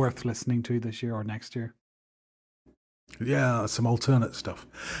would be worth listening to this year or next year. Yeah, some alternate stuff.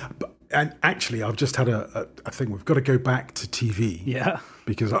 And actually, I've just had a thing. We've got to go back to TV. Yeah.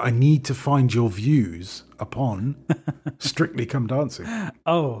 Because I need to find your views upon Strictly Come Dancing.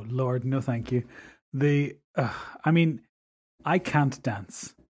 Oh, Lord, no thank you. I can't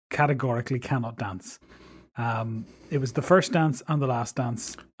dance. Categorically cannot dance. It was the first dance and the last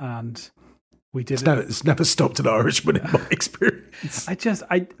dance, and we did it. It's never stopped an Irishman in my experience. I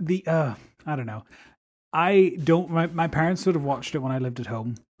don't know. I don't. My parents would have watched it when I lived at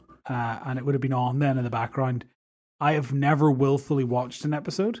home, and it would have been on then in the background. I have never willfully watched an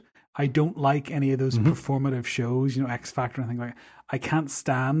episode. I don't like any of those performative shows, X Factor and things like that. I can't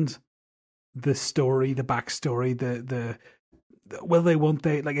stand the story, the backstory, the will they, won't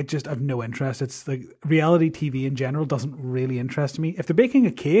they? Like, it just, I've no interest. It's like reality TV in general doesn't really interest me. If they're baking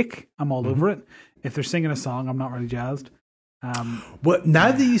a cake, I'm all over it. If they're singing a song, I'm not really jazzed. Well,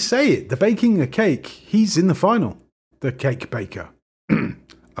 now that you say it, the baking a cake, he's in the final, the cake baker.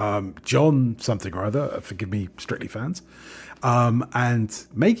 John something or other, forgive me, Strictly fans, and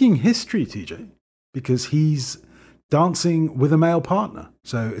making history, TJ, because he's dancing with a male partner.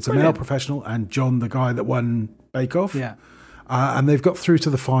 So it's a male professional and John, the guy that won Bake Off. Yeah. And they've got through to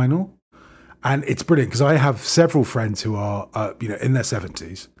the final. And it's brilliant because I have several friends who are, in their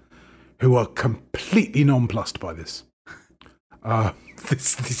 70s who are completely nonplussed by this.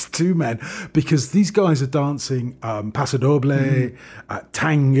 These two men, because these guys are dancing Paso Doble,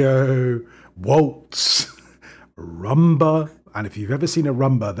 tango, waltz, rumba. And if you've ever seen a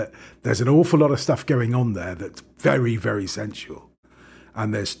rumba, there's an awful lot of stuff going on there that's very, very sensual.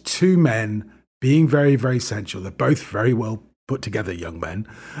 And there's two men being very, very sensual. They're both very well put together young men,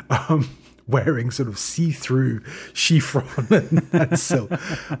 wearing sort of see-through chiffon and silk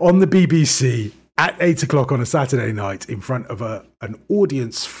on the BBC at 8:00 on a Saturday night in front of an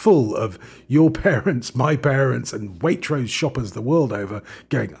audience full of your parents, my parents, and Waitrose shoppers the world over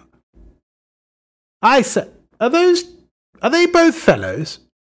going, I said, are they both fellows?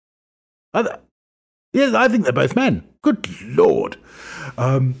 Yes, I think they're both men. Good Lord.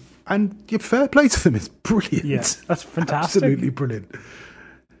 And your fair play to them is brilliant. Yeah, that's fantastic. Absolutely brilliant.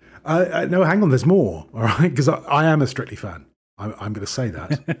 No, hang on, there's more, all right? Because I am a Strictly fan. I'm going to say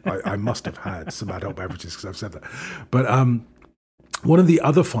that. I must have had some adult beverages because I've said that. But one of the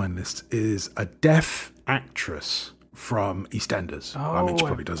other finalists is a deaf actress from EastEnders. She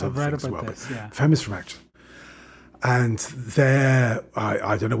probably does other things as well, but famous from actress. And there,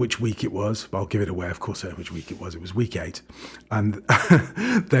 I don't know which week it was, but I'll give it away. Of course, I know which week it was. It was week 8. And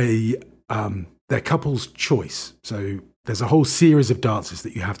they're couple's choice. So there's a whole series of dances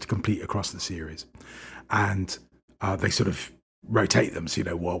that you have to complete across the series. And they sort of rotate them. So,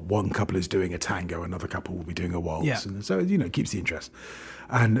 while one couple is doing a tango, another couple will be doing a waltz. Yeah. And so, it keeps the interest.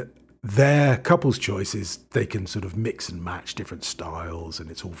 And their couple's choice is they can sort of mix and match different styles, and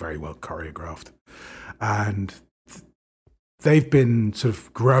it's all very well choreographed. And they've been sort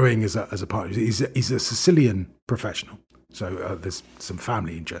of growing as a partner. He's a Sicilian professional, so there's some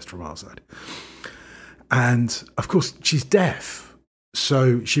family interest from our side. And of course, she's deaf,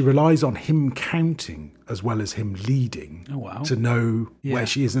 so she relies on him counting as well as him leading to know where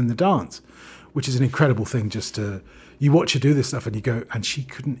she is in the dance, which is an incredible thing. You watch her do this stuff and you go, and she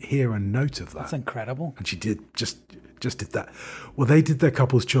couldn't hear a note of that. That's incredible. And she did just did that. Well, they did their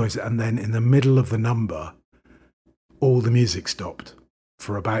couple's choice, and then in the middle of the number, all the music stopped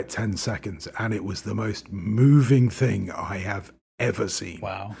for about 10 seconds, and it was the most moving thing I have ever seen.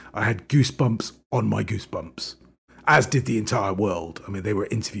 Wow. I had goosebumps on my goosebumps, as did the entire world. I mean, they were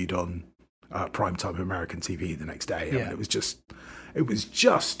interviewed on primetime American TV the next day. I mean, it was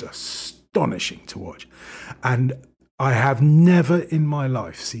just astonishing to watch. And I have never in my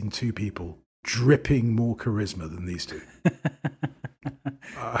life seen two people dripping more charisma than these two.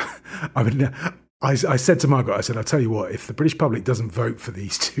 I said to Margaret, I'll tell you what, if the British public doesn't vote for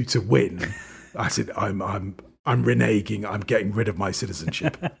these two to win, I said, I'm reneging, I'm getting rid of my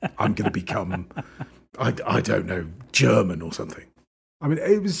citizenship. I'm going to become, I don't know, German or something. I mean,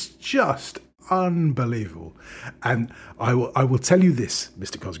 it was just unbelievable. And I will tell you this,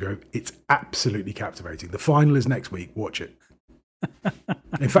 Mr. Cosgrove, it's absolutely captivating. The final is next week. Watch it.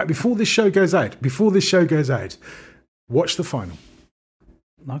 In fact, before this show goes out, watch the final.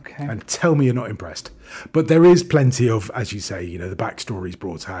 Okay. And tell me you're not impressed. But there is plenty of, as you say, the backstory's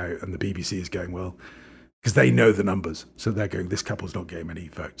brought out, and the BBC is going, well, because they know the numbers. So they're going, this couple's not getting many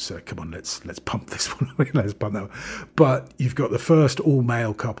votes. So come on, let's pump this one. Let's pump that one. But you've got the first all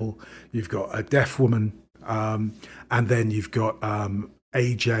male couple. You've got a deaf woman, and then you've got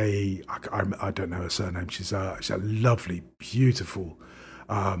AJ. I don't know her surname. She's a lovely, beautiful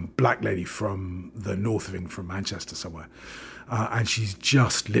black lady from the north of England, from Manchester somewhere, and she's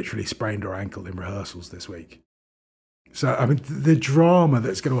just literally sprained her ankle in rehearsals this week. So, I mean, the drama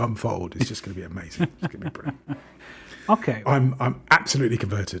that's going to unfold is just going to be amazing. It's going to be brilliant. Okay. I'm absolutely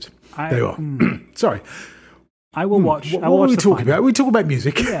converted. There you are. Sorry. I will watch. What are we talking about? We talk about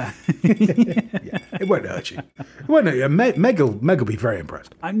music. Yeah. Yeah. It won't hurt you. It won't hurt you. Meg will be very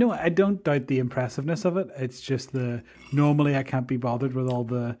impressed. I don't doubt the impressiveness of it. It's just normally I can't be bothered with all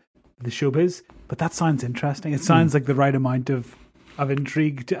the showbiz, but that sounds interesting. It sounds like the right amount of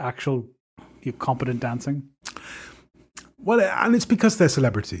intrigue to actual competent dancing. Well, and it's because they're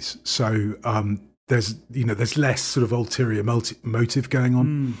celebrities, so there's less sort of ulterior motive going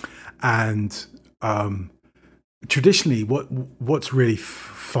on, and traditionally, what's really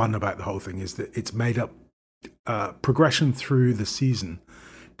fun about the whole thing is that it's made up. Progression through the season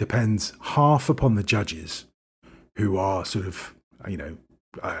depends half upon the judges, who are sort of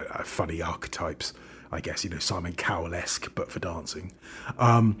funny archetypes, I guess, Simon Cowell-esque, but for dancing,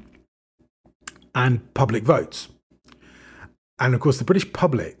 and public votes. And of course, the British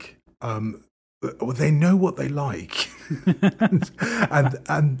public, they know what they like,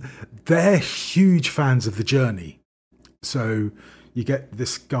 and they're huge fans of the journey. So you get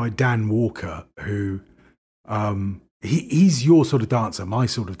this guy Dan Walker, who he's your sort of dancer, my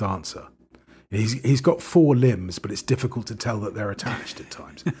sort of dancer. He's got 4 limbs, but it's difficult to tell that they're attached at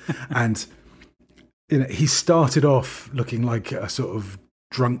times. And he started off looking like a sort of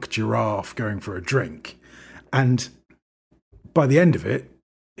drunk giraffe going for a drink, and by the end of it,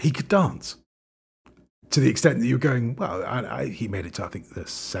 he could dance to the extent that you're going, well, he made it to, I think, the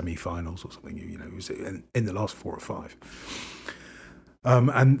semi-finals or something. He was in the last 4 or 5.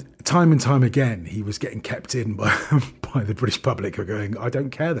 And time again, he was getting kept in by the British public, who are going, I don't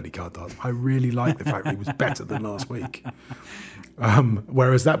care that he can't dance. I really like the fact that he was better than last week.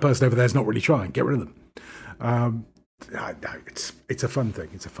 Whereas that person over there is not really trying. Get rid of them. It's a fun thing.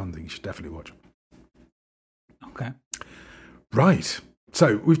 It's a fun thing. You should definitely watch. Okay. Right.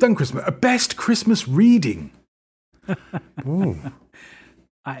 So we've done Christmas. A best Christmas reading. Ooh.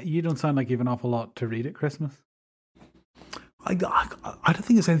 You don't sound like you have an awful lot to read at Christmas. I don't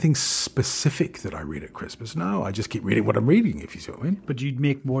think there's anything specific that I read at Christmas. No, I just keep reading what I'm reading, if you see what I mean. But you'd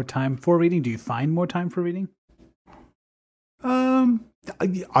make more time for reading? Do you find more time for reading?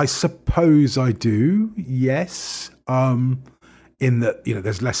 I suppose I do, yes. In that,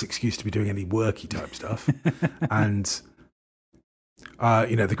 there's less excuse to be doing any worky type stuff. And,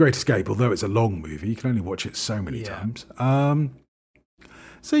 The Great Escape, although it's a long movie, you can only watch it so many times.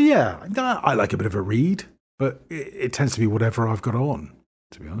 So, yeah, I like a bit of a read. But it tends to be whatever I've got on,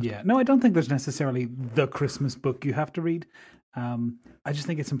 to be honest. Yeah, no, I don't think there's necessarily the Christmas book you have to read. I just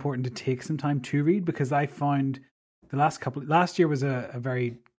think it's important to take some time to read, because I found last year was a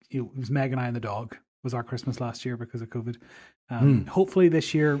very, it was Meg and I and the dog was our Christmas last year because of COVID. Hopefully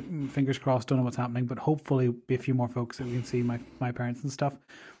this year, fingers crossed, don't know what's happening, but hopefully be a few more folks that we can see, my parents and stuff.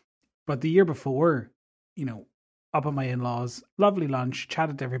 But the year before, up at my in-laws, lovely lunch,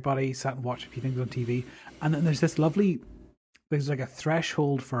 chatted to everybody, sat and watched a few things on TV. And then there's like a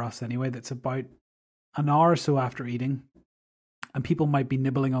threshold for us anyway, that's about an hour or so after eating. And people might be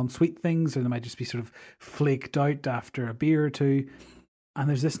nibbling on sweet things, or they might just be sort of flaked out after a beer or two. And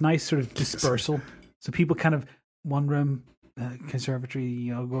there's this nice sort of dispersal. So people kind of, one room, conservatory,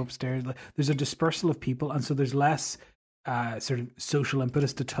 go upstairs. There's a dispersal of people. And so there's less sort of social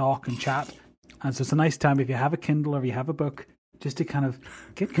impetus to talk and chat. And so it's a nice time, if you have a Kindle or if you have a book, just to kind of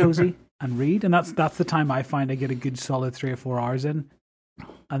get cozy and read. And that's the time I find I get a good solid 3 or 4 hours in.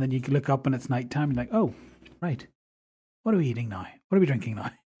 And then you can look up and it's nighttime and you're like, oh, right. What are we eating now? What are we drinking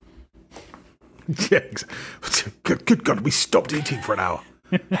now? Yeah, good God, we stopped eating for an hour.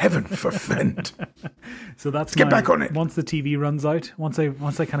 Heaven forfend. So that's get back on it. Once the TV runs out, once I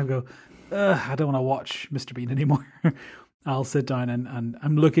kind of go, I don't want to watch Mr. Bean anymore. I'll sit down and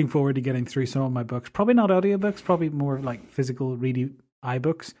I'm looking forward to getting through some of my books. Probably not audiobooks, probably more like physical ready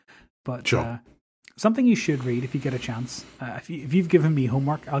iBooks. But sure. Something you should read if you get a chance. If you've given me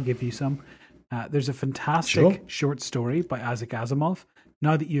homework, I'll give you some. There's a fantastic short story by Isaac Asimov.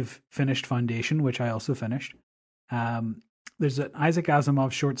 Now that you've finished Foundation, which I also finished, there's an Isaac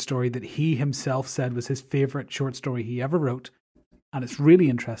Asimov short story that he himself said was his favorite short story he ever wrote. And it's really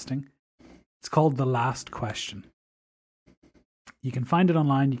interesting. It's called The Last Question. You can find it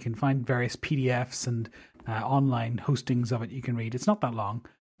online. You can find various PDFs and online hostings of it you can read. It's not that long.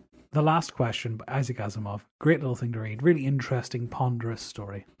 The Last Question by Isaac Asimov. Great little thing to read. Really interesting, ponderous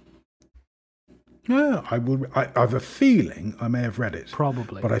story. Yeah, I will. I have a feeling I may have read it.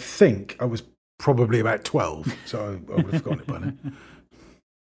 Probably. But I think I was probably about 12, so I would have forgotten it by now.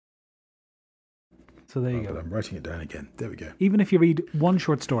 So there you But go. I'm writing it down again. There we go. Even if you read one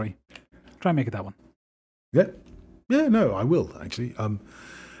short story, try and make it that one. Yeah. Yeah, no, I will, actually.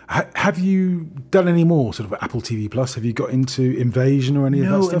 Have you done any more sort of Apple TV Plus? Have you got into Invasion or any of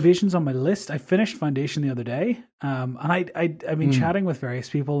that No, stuff? Invasion's on my list. I finished Foundation the other day, and I've been chatting with various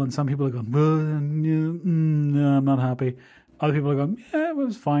people, and some people are going, well, no, I'm not happy. Other people are going, yeah, it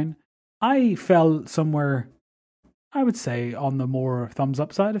was fine. I fell somewhere, I would say, on the more thumbs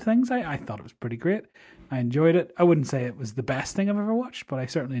up side of things. I thought it was pretty great. I enjoyed it. I wouldn't say it was the best thing I've ever watched, but I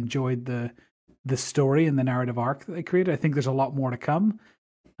certainly enjoyed the story and the narrative arc that they created. I think there's a lot more to come.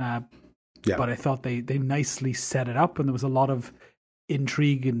 But I thought they nicely set it up, and there was a lot of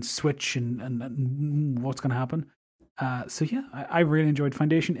intrigue and switch and what's going to happen. So yeah, I really enjoyed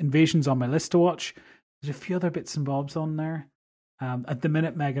Foundation. Invasion's on my list to watch. There's a few other bits and bobs on there. At the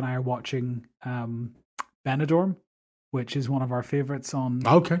minute, Meg and I are watching Benidorm, which is one of our favorites on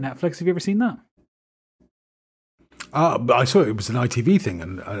Netflix. Have you ever seen that? I saw it was an ITV thing,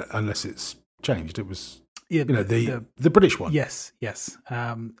 and unless it's changed, it was the British one. Yes.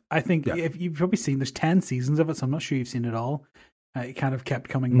 I think if you've probably seen, there's 10 seasons of it, so I'm not sure you've seen it all. It kind of kept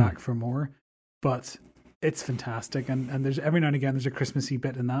coming back for more, but it's fantastic. And there's every now and again there's a Christmassy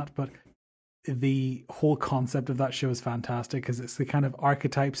bit in that, but the whole concept of that show is fantastic because it's the kind of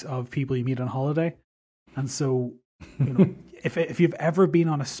archetypes of people you meet on holiday. And so, if you've ever been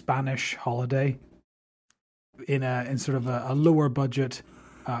on a Spanish holiday in sort of a lower budget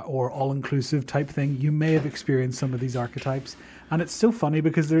or all-inclusive type thing, you may have experienced some of these archetypes. And it's so funny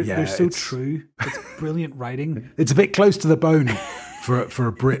because they're so true. It's brilliant writing. It's a bit close to the bone for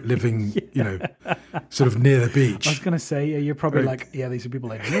a Brit living, sort of near the beach. I was going to say, you're probably these are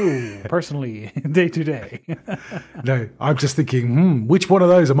people I know personally, day to day. No, I'm just thinking, which one of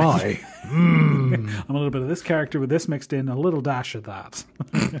those am I? I'm a little bit of this character with this mixed in, a little dash of that.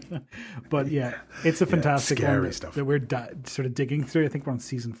 But yeah, it's a fantastic scary one stuff that we're sort of digging through. I think we're on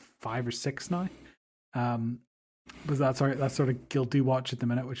season 5 or 6 now. But that's sort of guilty watch at the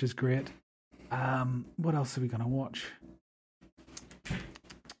minute, which is great. What else are we going to watch?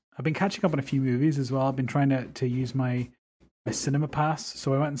 I've been catching up on a few movies as well. I've been trying to use my cinema pass.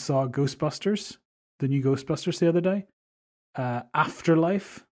 So I went and saw Ghostbusters, the new Ghostbusters the other day.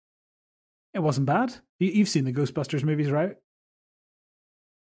 Afterlife. It wasn't bad. You've seen the Ghostbusters movies, right?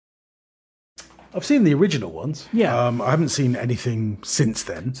 I've seen the original ones. Yeah. I haven't seen anything since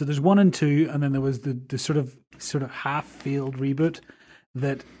then. So there's 1 and 2, and then there was the sort of half-failed reboot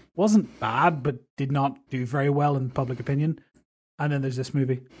that wasn't bad, but did not do very well in public opinion. And then there's this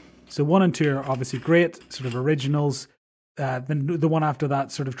movie. So 1 and 2 are obviously great, sort of originals. Then the one after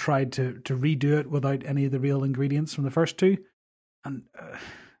that sort of tried to redo it without any of the real ingredients from the first 2. And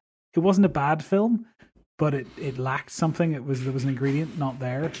it wasn't a bad film, but it lacked something. There was an ingredient not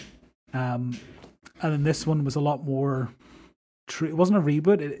there. And then this one was a lot more true. It wasn't a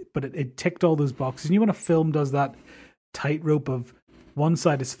reboot, but it ticked all those boxes. And when a film does that tightrope of one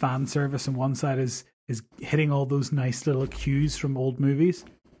side is fan service and one side is hitting all those nice little cues from old movies,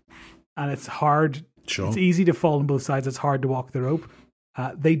 and it's hard. Sure. It's easy to fall on both sides. It's hard to walk the rope.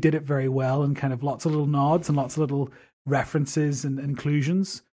 They did it very well, and kind of lots of little nods and lots of little references and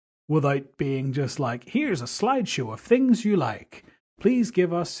inclusions without being just like, here's a slideshow of things you like. Please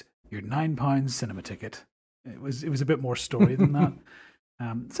give us your £9 cinema ticket. It was a bit more story than that.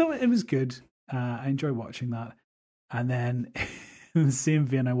 So it was good. I enjoyed watching that. And then in the same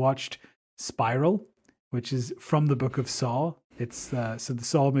vein, I watched Spiral, which is from the book of Saw. It's so the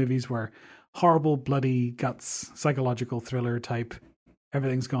Saw movies were horrible, bloody guts, psychological thriller type.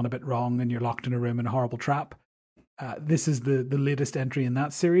 Everything's gone a bit wrong and you're locked in a room in a horrible trap. This is the latest entry in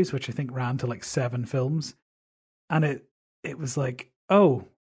that series, which I think ran to like 7 films. And it was like, oh,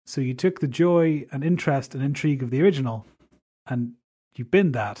 so you took the joy and interest and intrigue of the original and you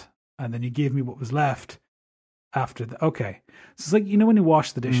binned that, and then you gave me what was left after the okay. So it's like, when you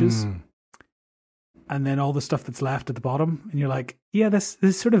wash the dishes and then all the stuff that's left at the bottom, and you're like, yeah, this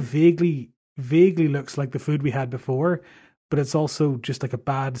sort of vaguely looks like the food we had before, but it's also just like a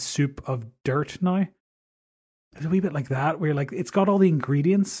bad soup of dirt now. It's a wee bit like that, where like it's got all the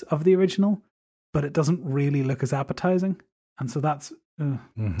ingredients of the original, but it doesn't really look as appetizing. And so that's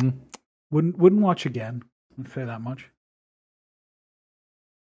wouldn't watch again. I'd say that much.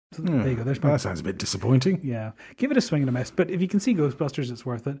 So there you go. There's my That sounds a bit disappointing. Yeah, give it a swing and a miss. But if you can see Ghostbusters, it's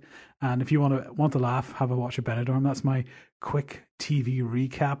worth it. And if you want to laugh, have a watch of Benidorm. That's my quick TV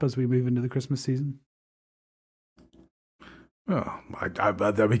recap as we move into the Christmas season. Oh,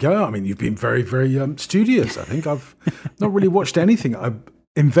 there we go. I mean, you've been very, very studious. I think I've not really watched anything.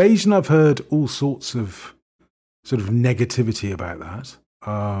 Invasion, I've heard all sorts of sort of negativity about that.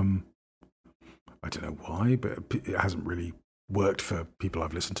 I don't know why, but it hasn't really worked for people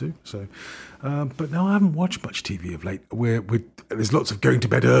I've listened to. So, but no, I haven't watched much TV of late. There's lots of going to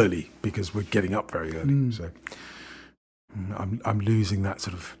bed early because we're getting up very early. So I'm losing that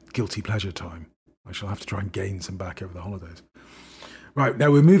sort of guilty pleasure time. I shall have to try and gain some back over the holidays. Right,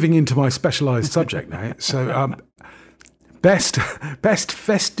 now we're moving into my specialised subject now. So, best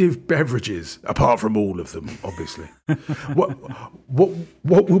festive beverages, apart from all of them, obviously. What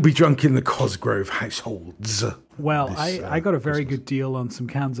will be drunk in the Cosgrove households? Well, I got a very good deal on some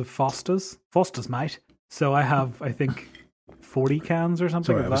cans of Foster's, mate. So I have, I think, 40 cans or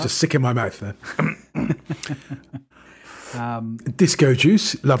something. Sorry, of I was that. just sick in my mouth there. Disco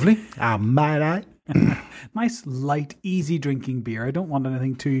juice, lovely. Nice, light, easy drinking beer. I don't want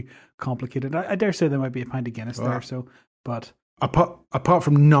anything too complicated. I dare say there might be a pint of Guinness there. So, but apart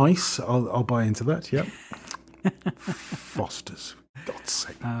from nice, I'll buy into that. Yep. Foster's, God's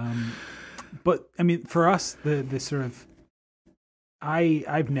sake. But I mean, for us, the sort of,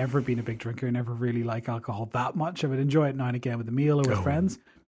 I've never been a big drinker. I never really like alcohol that much. I would enjoy it now and again with a meal or with friends.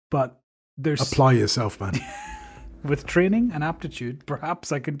 But there's apply yourself, man. With training and aptitude,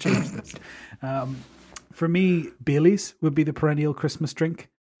 perhaps I could change this. For me, Bailey's would be the perennial Christmas drink.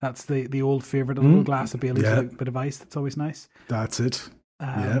 That's the old favourite, a little glass of Bailey's with a bit of ice. That's always nice. That's it.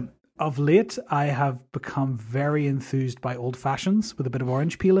 Of late, I have become very enthused by old fashions with a bit of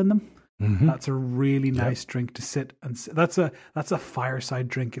orange peel in them. Mm-hmm. That's a really nice drink to sit and that's a fireside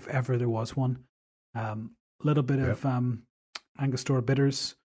drink if ever there was one. Little bit of Angostura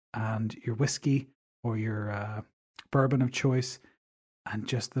bitters and your whiskey or your bourbon of choice, and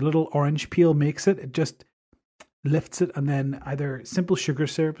just the little orange peel makes it just lifts it. And then either simple sugar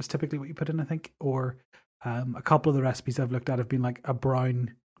syrup is typically what you put in, I think, or a couple of the recipes I've looked at have been like a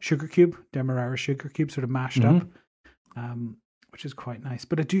brown sugar cube, Demerara sugar cube, sort of mashed up, which is quite nice.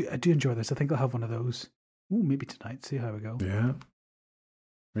 But I do enjoy this. I think I'll have one of those. Ooh, maybe tonight. See how we go.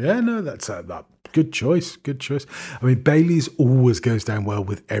 Yeah, no, that's that good choice. Good choice. I mean, Bailey's always goes down well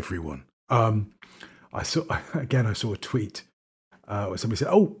with everyone. I saw a tweet where somebody said,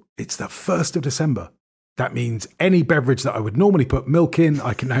 "Oh, it's the 1st of December. That means any beverage that I would normally put milk in,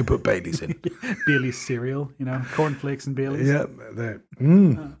 I can now put Bailey's in." Bailey's cereal, cornflakes and Bailey's. Yeah, there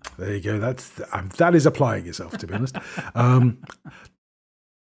you go. That is applying yourself, to be honest.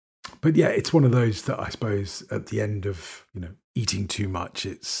 But yeah, it's one of those that I suppose at the end of eating too much,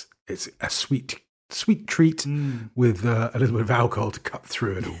 it's a sweet treat with a little bit of alcohol to cut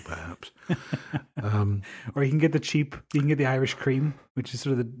through it all, perhaps. Or you can get the Irish cream, which is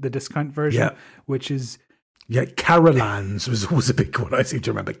sort of the discount version, which is... Yeah, Carolans was always a big one. I seem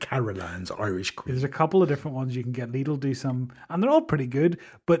to remember Carolans Irish cream. There's a couple of different ones you can get. Lidl do some, and they're all pretty good.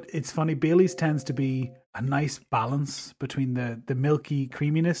 But it's funny, Bailey's tends to be a nice balance between the milky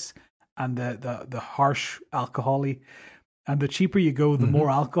creaminess and the harsh alcohol-y. And the cheaper you go, the more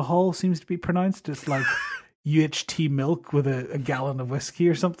alcohol seems to be pronounced. It's like UHT milk with a gallon of whiskey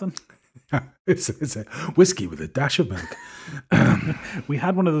or something. It's a whiskey with a dash of milk. We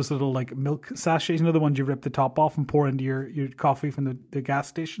had one of those little like milk sachets, the ones you rip the top off and pour into your coffee from the gas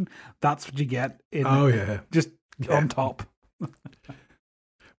station. That's what you get in just on top.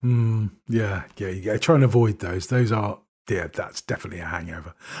 Yeah. Try and avoid those. Those are that's definitely a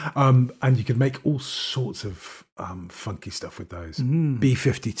hangover. And you can make all sorts of funky stuff with those.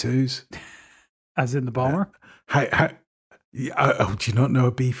 B-52s. As in the bomber? Do you not know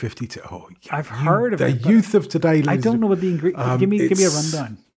a B-52? Oh, I've heard of it. The youth of today. I don't know what the ingredients. Give me a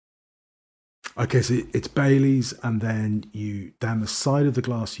rundown. Okay, so it's Bailey's, and then down the side of the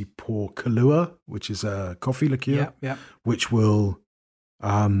glass you pour Kahlua, which is a coffee liqueur, which will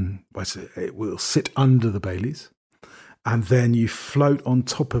it will sit under the Bailey's, and then you float on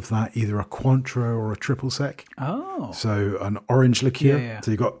top of that either a Cointreau or a triple sec. Oh, so an orange liqueur. Yeah.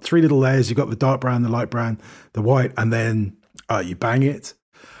 So you've got 3 little layers. You've got the dark brown, the light brown, the white, and then you bang it.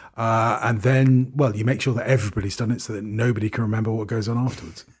 And then, you make sure that everybody's done it so that nobody can remember what goes on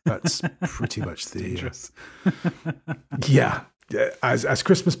afterwards. That's pretty much the... yeah. As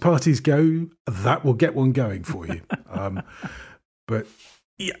Christmas parties go, that will get one going for you. But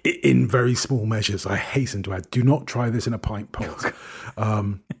in very small measures, I hasten to add, do not try this in a pint pot.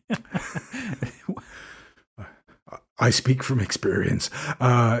 I speak from experience.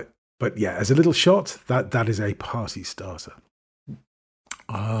 But yeah, as a little shot, that is a party starter.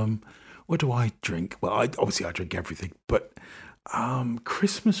 What do I drink? Well, obviously I drink everything, but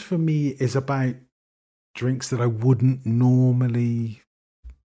Christmas for me is about drinks that I wouldn't normally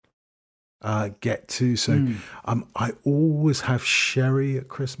get to. So I always have sherry at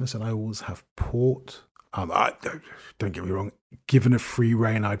Christmas, and I always have port. Don't get me wrong. Given a free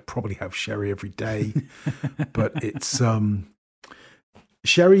reign, I'd probably have sherry every day. But it's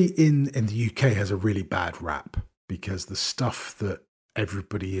sherry in the UK has a really bad rap because the stuff that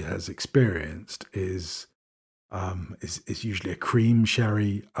everybody has experienced is usually a cream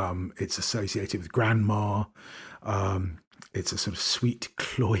sherry. It's associated with grandma. It's a sort of sweet,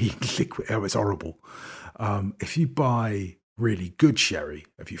 cloying liquid. Oh, it's horrible. If you buy really good sherry,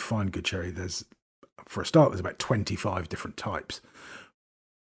 if you find good sherry, for a start, there's about 25 different types.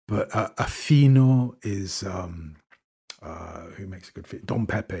 But a fino is who makes a good fit. Don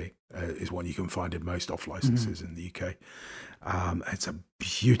Pepe is one you can find in most off licenses in the UK. It's a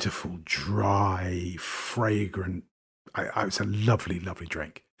beautiful, dry, fragrant. It's a lovely, lovely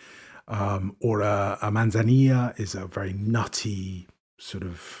drink. Or a manzanilla is a very nutty, sort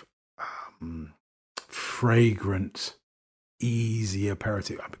of fragrant, easy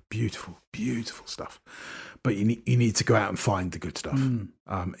aperitif. Beautiful, beautiful stuff. But you need to go out and find the good stuff.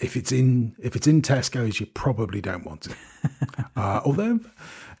 If it's in Tesco's, you probably don't want it. Although,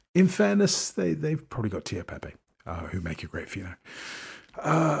 in fairness, they've probably got Tio Pepe, who make a great fino.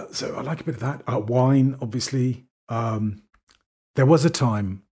 So I like a bit of that. Wine, obviously. There was a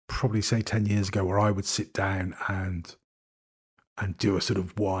time, probably say 10 years ago, where I would sit down and do a sort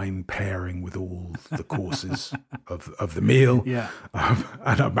of wine pairing with all the courses of the meal. Yeah.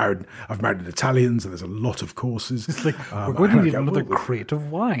 And I've married Italians, and there's a lot of courses. It's like, we're going to need another crate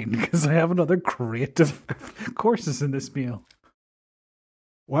of wine because I have another crate of courses in this meal.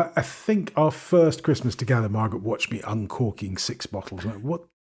 Well, I think our first Christmas together, Margaret watched me uncorking 6 bottles. I went, what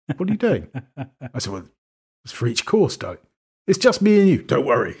are you doing? I said, well, it's for each course, Doug. It's just me and you. Don't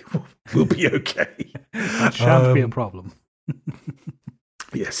worry. We'll be okay. That shan't be a problem.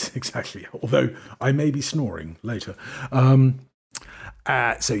 Yes, exactly. Although I may be snoring later.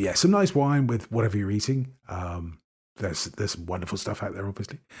 So yeah, some nice wine with whatever you're eating. There's wonderful stuff out there,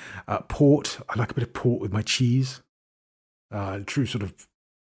 obviously. Port. I like a bit of port with my cheese. True sort of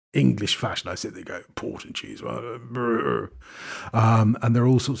English fashion. I sit there, go port and cheese. And there are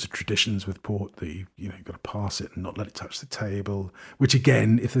all sorts of traditions with port that you've got to pass it and not let it touch the table. Which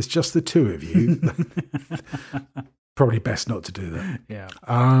again, if there's just the two of you. Probably best not to do that. Yeah.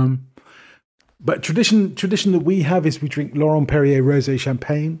 But tradition that we have is we drink Laurent Perrier Rosé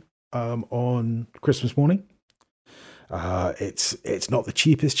Champagne on Christmas morning. It's not the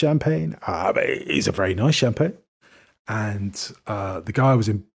cheapest champagne, but it is a very nice champagne. And the guy I was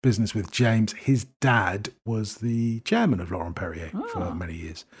in business with, James, his dad was the chairman of Laurent Perrier for many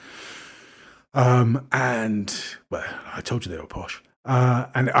years. And well, I told you they were posh.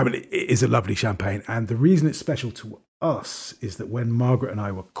 And I mean, it is a lovely champagne. And the reason it's special to us is that when Margaret and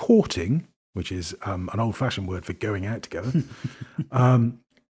I were courting, which is an old-fashioned word for going out together,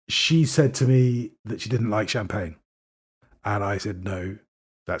 she said to me that she didn't like champagne. And I said, no,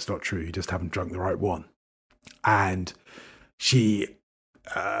 that's not true. You just haven't drunk the right one. And she,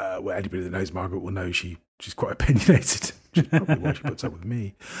 well, anybody that knows Margaret will know she's quite opinionated. Which is probably why she puts up with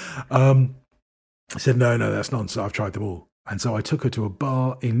me. I said, no, that's nonsense. I've tried them all. And so I took her to a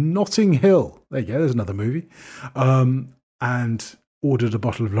bar in Notting Hill. There you go, there's another movie. And ordered a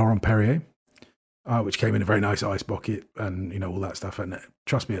bottle of Laurent Perrier, which came in a very nice ice bucket and, all that stuff. And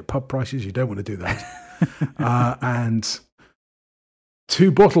trust me, at pub prices, you don't want to do that. And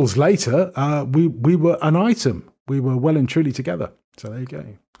 2 bottles later, we were an item. We were well and truly together. So there you go.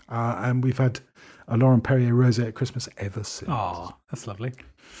 And we've had a Laurent Perrier Rosé at Christmas ever since. Oh, that's lovely.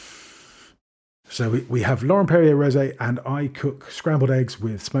 So we have Laurent Perrier Rosé, and I cook scrambled eggs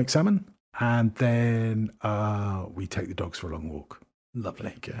with smoked salmon, and then we take the dogs for a long walk.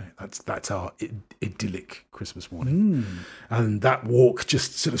 Lovely. Okay, that's our idyllic Christmas morning. And that walk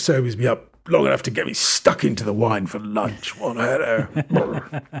just sort of sobers me up long enough to get me stuck into the wine for lunch. What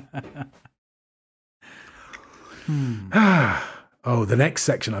Oh, the next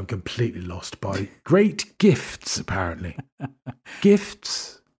section I'm completely lost by. Great gifts, apparently.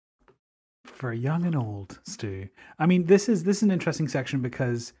 Gifts. For young and old, Stu. I mean, this is an interesting section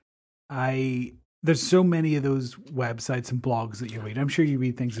because there's so many of those websites and blogs that you read. I'm sure you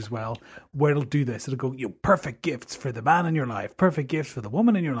read things as well where it'll do this. It'll go, perfect gifts for the man in your life, perfect gifts for the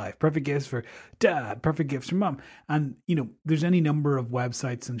woman in your life, perfect gifts for dad, perfect gifts for mom. And, there's any number of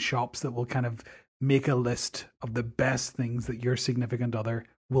websites and shops that will kind of make a list of the best things that your significant other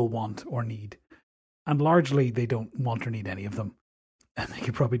will want or need. And largely, they don't want or need any of them. And they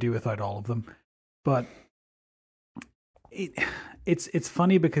could probably do without all of them. But it's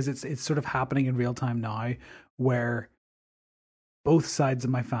funny because it's sort of happening in real time now, where both sides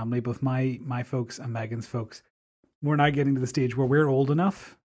of my family, both my folks and Megan's folks, we're now getting to the stage where we're old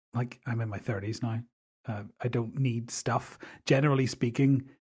enough. Like, I'm in my 30s now. I don't need stuff. Generally speaking,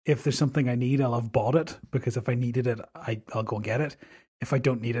 if there's something I need, I'll have bought it, because if I needed it, I'll go and get it. If I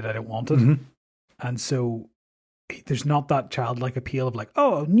don't need it, I don't want it. Mm-hmm. And so there's not that childlike appeal of like,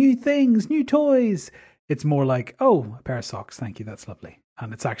 oh, new things, new toys. It's more like, oh, a pair of socks. Thank you. That's lovely.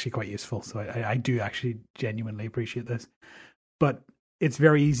 And it's actually quite useful. So I do actually genuinely appreciate this. But it's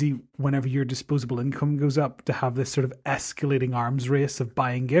very easy whenever your disposable income goes up to have this sort of escalating arms race of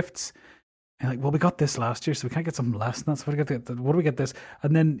buying gifts. And like, well, we got this last year, so we can't get something less than that. So what do we get this?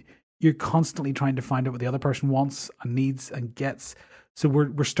 And then you're constantly trying to find out what the other person wants and needs and gets. So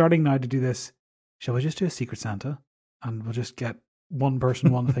we're starting now to do this. Shall we just do a Secret Santa? And we'll just get one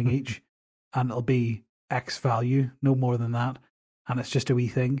person one thing each, and it'll be X value, no more than that. And it's just a wee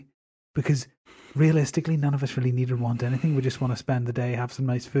thing. Because realistically, none of us really need or want anything. We just want to spend the day, have some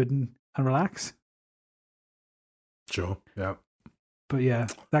nice food and relax. Sure, yeah. But yeah,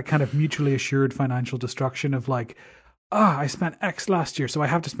 that kind of mutually assured financial destruction of like, I spent X last year, so I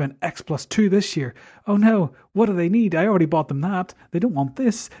have to spend X plus 2 this year. Oh no, what do they need? I already bought them that. They don't want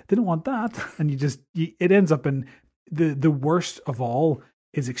this. They don't want that. And it ends up in the worst of all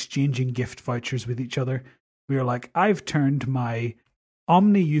is exchanging gift vouchers with each other. We are like, I've turned my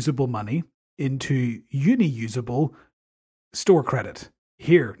omni-usable money into uni-usable store credit.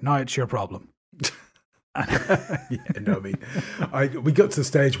 Here, now it's your problem. We got to the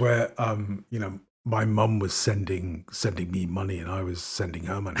stage where, my mum was sending me money and I was sending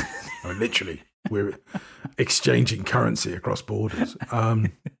her money. I mean, literally, we're exchanging currency across borders.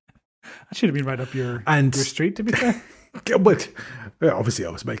 That should have been right up your street, to be fair. But obviously, I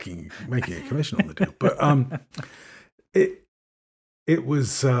was making a commission on the deal. But it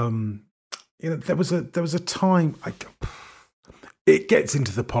was there was a time. It gets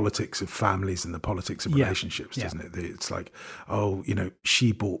into the politics of families and the politics of relationships, doesn't it? It's like,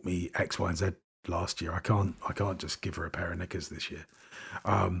 she bought me X, Y, and Z last year. I can't just give her a pair of knickers this year.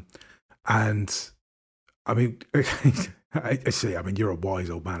 And I mean, I see. I mean, you're a wise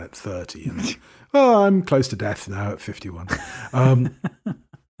old man at 30, and I'm close to death now at 51.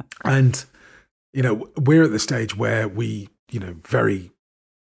 And we're at the stage where we, very,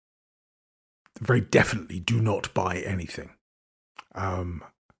 very definitely do not buy anything.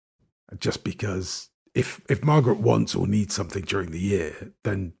 Just because if Margaret wants or needs something during the year,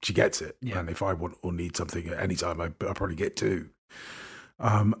 then she gets it. Yeah. And if I want or need something at any time, I'll probably get two.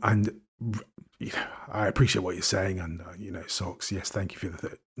 And I appreciate what you're saying. And, socks. Yes, thank you for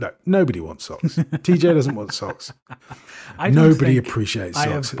the No, nobody wants socks. TJ doesn't want socks. Nobody appreciates socks.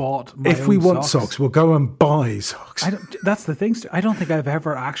 I have bought my If we want socks, we'll go and buy socks. That's the thing. I don't think I've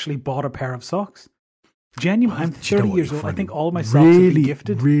ever actually bought a pair of socks. Genuinely, I'm 30 years old. I think all my socks have been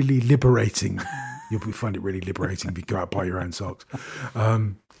gifted. Really liberating. You'll find it really liberating if you go out and buy your own socks.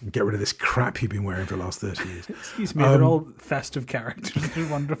 Get rid of this crap you've been wearing for the last 30 years. Excuse me, they're all festive characters. They're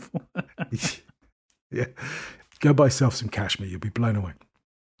wonderful. Yeah. Go buy yourself some cashmere. You'll be blown away.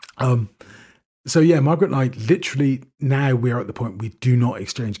 So Margaret and I, literally now we're at the point we do not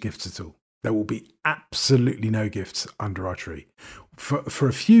exchange gifts at all. There will be absolutely no gifts under our tree. For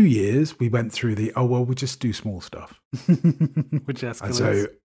a few years, we went through we'll just do small stuff. Which escalates. And so,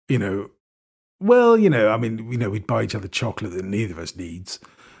 we'd buy each other chocolate that neither of us needs.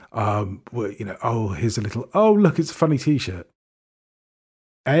 Here's a little, look, it's a funny T-shirt.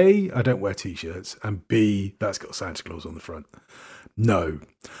 A, I don't wear T-shirts. And B, that's got Santa Claus on the front. No.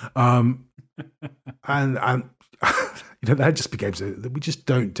 And that just became so that we just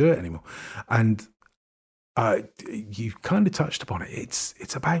don't do it anymore. And you kind of touched upon it.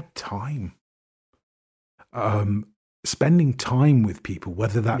 It's about time. Spending time with people,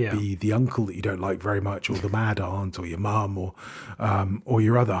 whether that be the uncle that you don't like very much, or the mad aunt, or your mum, or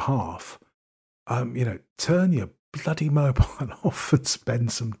your other half. Turn your bloody mobile off and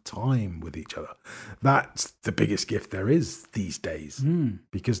spend some time with each other. That's the biggest gift there is these days,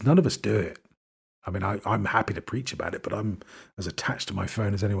 because none of us do it. I mean, I'm happy to preach about it, but I'm as attached to my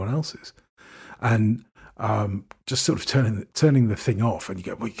phone as anyone else is. And just sort of turning the thing off, and you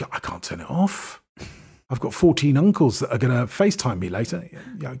go, well, I can't turn it off. I've got 14 uncles that are going to FaceTime me later.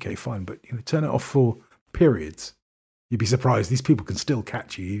 Yeah, okay, fine. But turn it off for periods. You'd be surprised. These people can still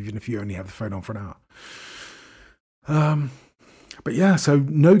catch you, even if you only have the phone on for an hour. But yeah, so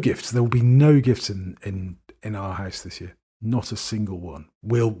no gifts. There will be no gifts in our house this year. Not a single one.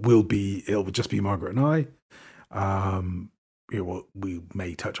 It'll just be Margaret and I. We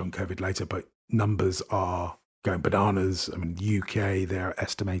may touch on COVID later, but numbers are going bananas. I mean, UK, they're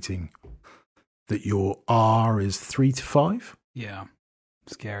estimating that your R is 3 to 5. Yeah,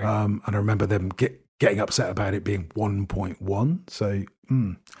 scary. And I remember them getting upset about it being 1.1. So,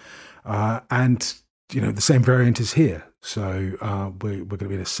 and the same variant is here. So we're going to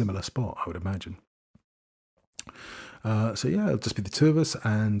be in a similar spot, I would imagine. So yeah, it'll just be the two of us,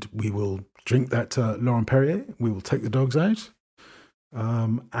 and we will drink that Laurent Perrier. We will take the dogs out.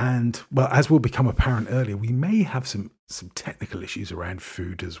 And well, as will become apparent earlier, we may have some technical issues around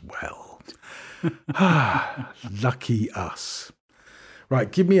food as well. Lucky us.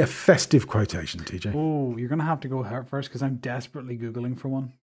 Right, give me a festive quotation, TJ. Oh, you're going to have to go first because I'm desperately Googling for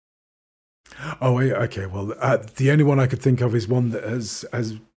one. Oh, okay. Well, the only one I could think of is one that has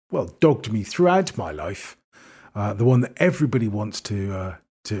dogged me throughout my life. The one that everybody wants to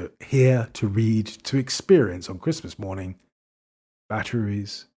hear, to read, to experience on Christmas morning.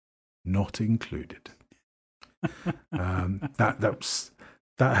 Batteries not included. That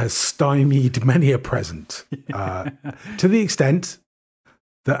has stymied many a present, to the extent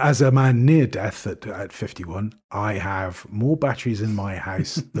that as a man near death at 51, I have more batteries in my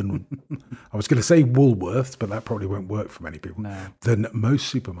house than, I was going to say Woolworths, but that probably won't work for many people, than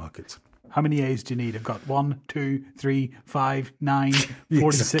most supermarkets. How many A's do you need? I've got 1, 2, 3, 5, 9,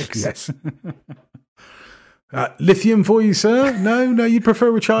 46. Exactly, yes. Lithium for you, sir? No, you'd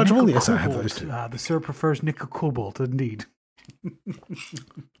prefer rechargeable? Yes, I have those too. The sir prefers nickel cobalt, indeed.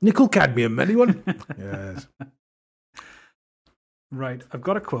 Nickel cadmium, anyone? Yes. Right, I've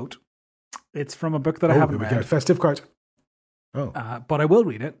got a quote. It's from a book that I haven't read. Go. Festive quote. Oh. But I will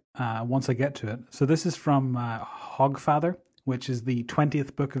read it once I get to it. So this is from Hogfather, which is the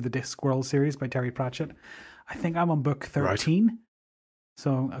 20th book of the Discworld series by Terry Pratchett. I think I'm on book 13. Right.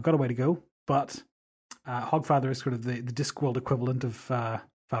 So I've got a way to go. But Hogfather is sort of the Discworld equivalent of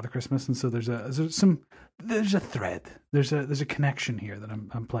Father Christmas. And so there's a thread. There's a connection here that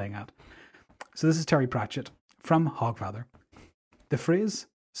I'm playing at. So this is Terry Pratchett from Hogfather. The phrase,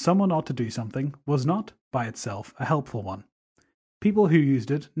 "someone ought to do something," was not, by itself, a helpful one. People who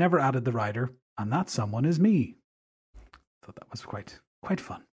used it never added the rider, and that someone is me. Thought that was quite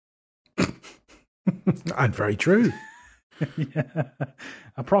fun. And very true. Yeah.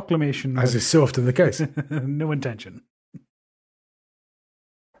 A proclamation. As is so often the case. No intention.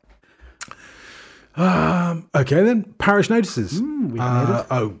 Okay then, parish notices. We made it.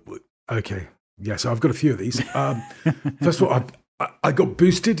 Oh, okay. Yeah, so I've got a few of these. First of all, I got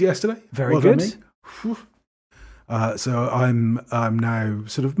boosted yesterday. Very good. So I'm now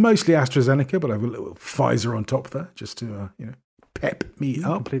sort of mostly AstraZeneca, but I have a little Pfizer on top there just to pep me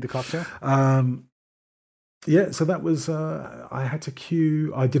up. Complete the cocktail. Yeah, so that was I had to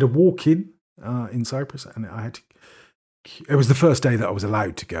queue. I did a walk-in in Cyprus, and I had to. It was the first day that I was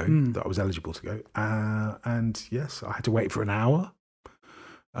allowed to go, that I was eligible to go, and yes, I had to wait for an hour,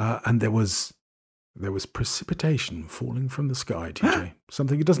 and there was precipitation falling from the sky, TJ.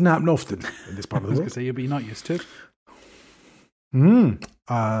 Something that doesn't happen often in this part of the world. I was going to say, you're not used to it.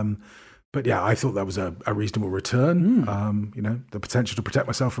 But yeah, I thought that was a reasonable return. The potential to protect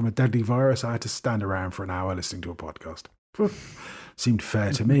myself from a deadly virus. I had to stand around for an hour listening to a podcast. Seemed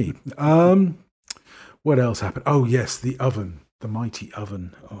fair to me. What else happened? Oh, yes, the oven. The mighty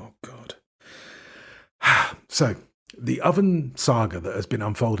oven. Oh, God. So, the oven saga that has been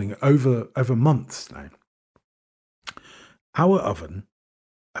unfolding over months now. Our oven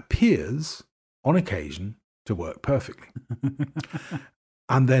appears, on occasion, to work perfectly.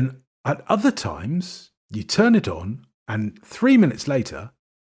 And then at other times, you turn it on, and 3 minutes later,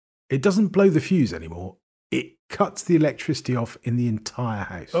 it doesn't blow the fuse anymore. It cuts the electricity off in the entire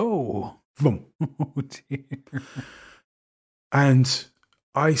house. Oh. Boom. Oh, dear. And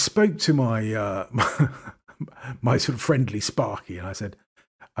I spoke to my my sort of friendly Sparky, and I said,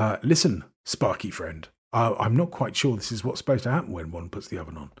 listen, Sparky friend, I'm not quite sure this is what's supposed to happen when one puts the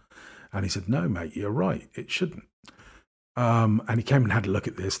oven on. And he said, no, mate, you're right. It shouldn't. And he came and had a look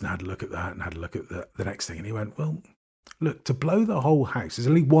at this and had a look at that and had a look at the next thing. And he went, well, look, to blow the whole house, there's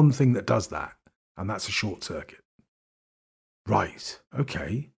only one thing that does that, and that's a short circuit. Right.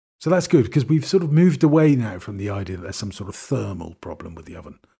 Okay. So that's good, because we've sort of moved away now from the idea that there's some sort of thermal problem with the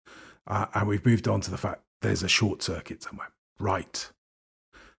oven. And we've moved on to the fact there's a short circuit somewhere. Right.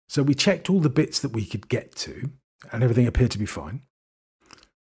 So we checked all the bits that we could get to, and everything appeared to be fine.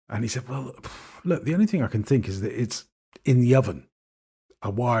 And he said, well, look, the only thing I can think is that it's in the oven.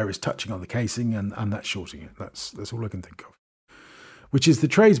 A wire is touching on the casing, and that's shorting it. That's all I can think of. which is the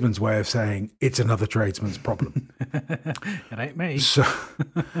tradesman's way of saying it's another tradesman's problem. It ain't me. So,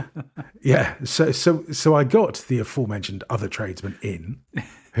 yeah. So I got the aforementioned other tradesman in,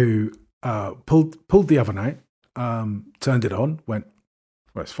 who pulled the oven out, turned it on, went,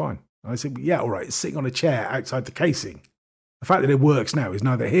 well, it's fine. I said, yeah, all right. It's sitting on a chair outside the casing. The fact that it works now is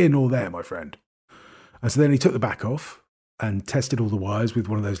neither here nor there, my friend. And so then he took the back off and tested all the wires with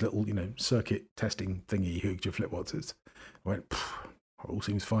one of those little, circuit testing thingy hooked your flipwatters. I went, all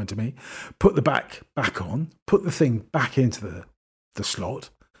seems fine to me. Put the back on, put the thing back into the slot,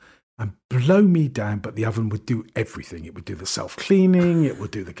 and blow me down, but the oven would do everything. It would do the self-cleaning, it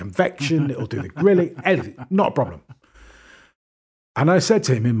would do the convection, it will do the grilling, anything. Not a problem. And I said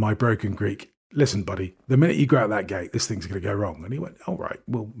to him in my broken Greek, listen, buddy, the minute you go out that gate, this thing's going to go wrong. And he went, all right,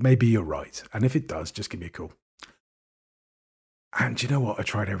 well, maybe you're right. And if it does, just give me a call. And you know what? I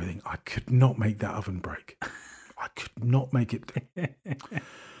tried everything. I could not make that oven break. I could not make it.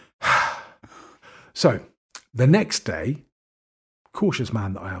 So the next day, cautious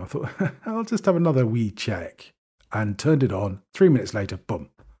man that I am, I thought, I'll just have another wee check, and turned it on. 3 minutes later, boom,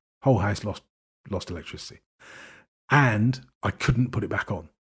 whole house lost electricity. And I couldn't put it back on.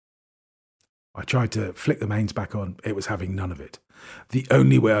 I tried to flick the mains back on. It was having none of it. The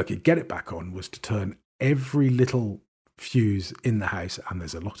only way I could get it back on was to turn every little fuse in the house, and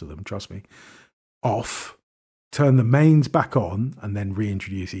there's a lot of them, trust me, off, turn the mains back on, and then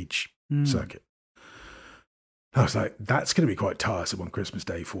reintroduce each circuit. I was like, that's going to be quite tiresome on Christmas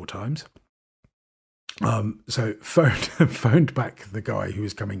Day 4 times. So phoned back the guy who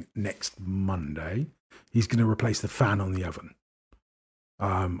is coming next Monday. He's going to replace the fan on the oven.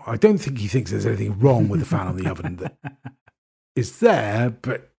 I don't think he thinks there's anything wrong with the fan on the oven that is there,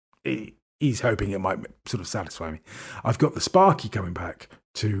 but he's hoping it might sort of satisfy me. I've got the Sparky coming back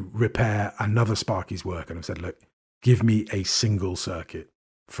to repair another Sparky's work, and I've said, look, give me a single circuit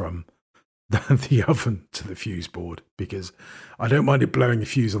from the oven to the fuse board, because I don't mind it blowing a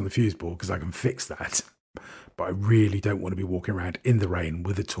fuse on the fuse board because I can fix that. But I really don't want to be walking around in the rain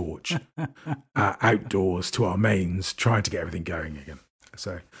with a torch outdoors to our mains trying to get everything going again.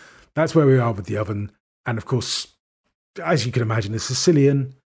 So that's where we are with the oven. And of course, as you can imagine, a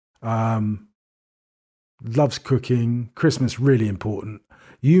Sicilian, loves cooking, Christmas really important.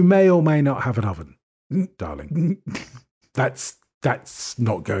 You may or may not have an oven, darling. That's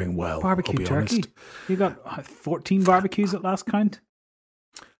not going well. Barbecue I'll be turkey. honest. You got 14 barbecues at last count?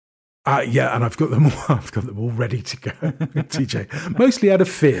 Yeah, and I've got them all ready to go, TJ. Mostly out of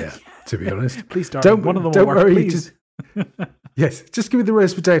fear, to be honest. Please, darling, one of them will work, worry, please. Yes, just give me the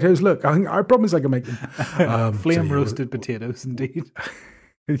roast potatoes. Look, I promise I can make them. Flame roasted potatoes, indeed.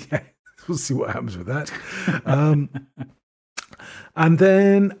 Yeah, we'll see what happens with that. And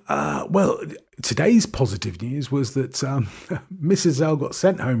then, today's positive news was that Mrs. L got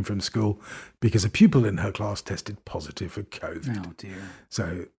sent home from school because a pupil in her class tested positive for COVID. Oh, dear.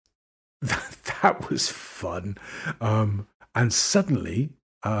 So that was fun. And suddenly,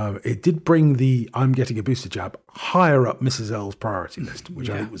 it did bring the I'm getting a booster jab higher up Mrs. L's priority list, which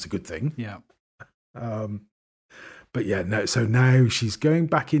I think was a good thing. Yeah. But yeah, no. So now she's going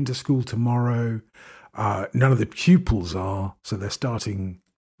back into school tomorrow. None of the pupils are, so they're starting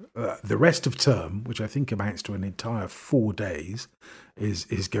the rest of term, which I think amounts to an entire 4 days,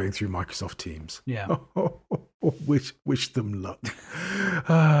 is going through Microsoft Teams. Yeah. Wish them luck.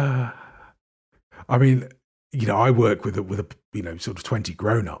 I mean, I work with a sort of 20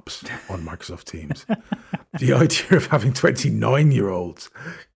 grown-ups on Microsoft Teams. The idea of having 29-year-olds,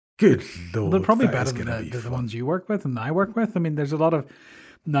 good Lord. Well, they're probably better than the ones you work with and I work with. I mean, there's a lot of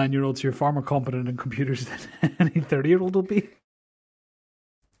 9-year-olds who are far more competent in computers than any 30-year-old will be.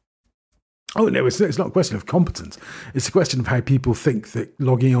 Oh, no, it's not a question of competence. It's a question of how people think that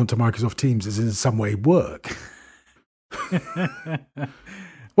logging onto Microsoft Teams is in some way work.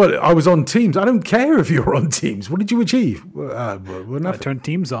 Well, I was on Teams. I don't care if you're on Teams. What did you achieve? I turned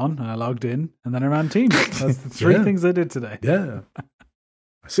Teams on, and I logged in, and then I ran Teams. That's the 3 things I did today. Yeah.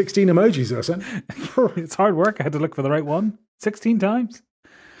 16 emojis I sent. It's hard work. I had to look for the right one 16 times.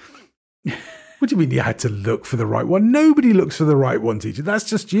 What do you mean you had to look for the right one? Nobody looks for the right one, teacher. That's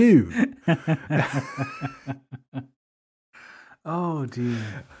just you. Oh, dear.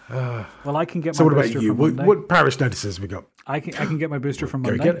 Well, I can get my so what booster about you? from Monday. What parish notices have we got? I can get my booster from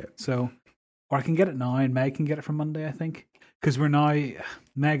Monday. Get it. So, or I can get it now, and Meg can get it from Monday, I think. Because we're now,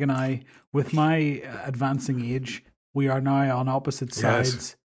 Meg and I, with my advancing age, we are now on opposite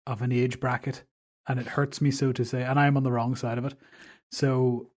sides of an age bracket. And it hurts me so to say. And I'm on the wrong side of it.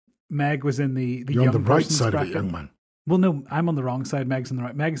 So Meg was in the You're young on the right person's side bracket. of it, young man. Well, no, I'm on the wrong side. Meg's on the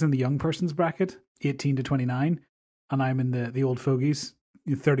right. Meg's in the young person's bracket, 18 to 29. and I'm in the old fogies,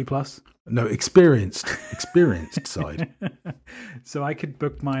 30 plus. No, experienced side. So I could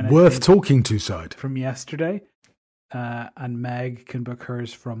book mine. Worth talking to side. From yesterday, and Meg can book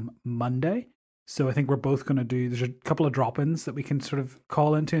hers from Monday. So I think we're both going to do, there's a couple of drop-ins that we can sort of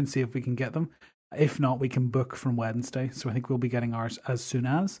call into and see if we can get them. If not, we can book from Wednesday. So I think we'll be getting ours as soon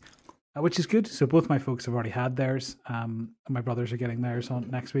as, which is good. So both my folks have already had theirs. My brothers are getting theirs on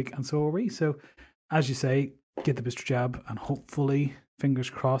next week, and so are we. So as you say, get the booster jab, and hopefully, fingers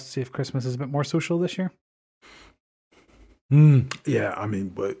crossed, see if Christmas is a bit more social this year. Yeah, I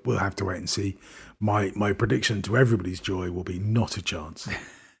mean, we'll have to wait and see. My prediction, to everybody's joy, will be not a chance.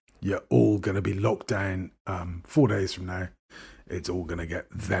 You're all going to be locked down 4 days from now. It's all going to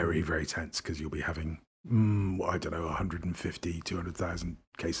get very, very tense because you'll be having, I don't know, 150, 200,000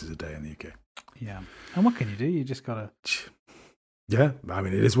 cases a day in the UK. Yeah. And what can you do? You just got to... Yeah, I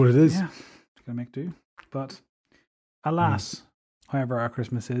mean, it is what it is. Yeah, got to make do. But alas, however our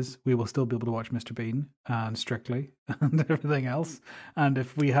Christmas is, we will still be able to watch Mr. Bean and Strictly and everything else. And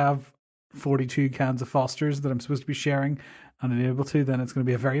if we have 42 cans of Foster's that I'm supposed to be sharing and unable to, then it's going to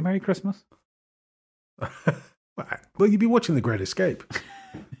be a very Merry Christmas. Well, you'd be watching The Great Escape,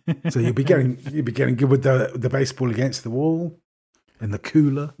 so you'd be getting good with the baseball against the wall in the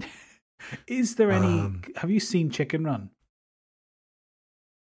cooler. Is there any? Have you seen Chicken Run?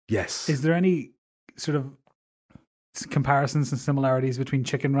 Yes. Is there any sort of comparisons and similarities between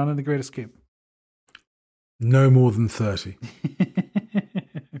Chicken Run and The Great Escape? No more than 30.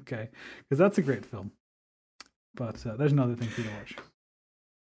 Okay, because that's a great film. But there's another thing for you to watch.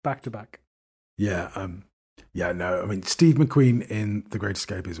 Back to back. Yeah. Yeah, no, I mean, Steve McQueen in The Great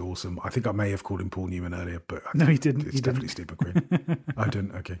Escape is awesome. I think I may have called him Paul Newman earlier, but no, he didn't. It's definitely Steve McQueen. I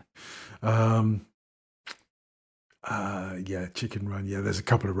didn't. Okay. Yeah, Chicken Run. Yeah, there's a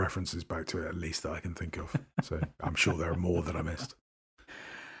couple of references back to it at least that I can think of. So I'm sure there are more that I missed.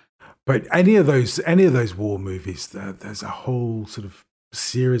 But any of those war movies, there's a whole sort of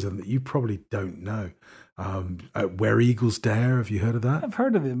series of them that you probably don't know. Where Eagles Dare. Have you heard of that? I've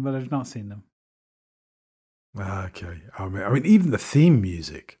heard of them, but I've not seen them. Okay. I mean, even the theme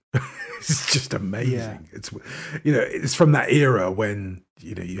music is just amazing. Yeah. It's, it's from that era when,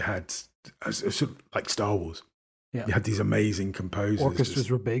 you had sort of like Star Wars. Yeah. You had these amazing composers.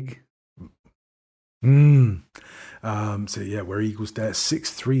 Orchestras were big. So yeah, Where Eagles Dare,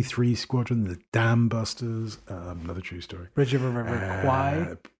 633 Squadron, the Dam Busters, another true story. Bridge of River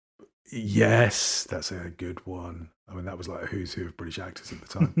Kwai. Yes, that's a good one. I mean, that was like a who's who of British actors at the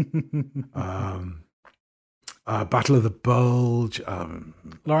time. Battle of the Bulge.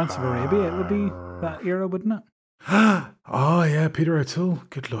 Lawrence of Arabia, it would be that era, wouldn't it? Oh, yeah, Peter O'Toole.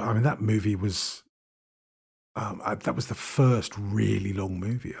 Good Lord. I mean, that movie was... that was the first really long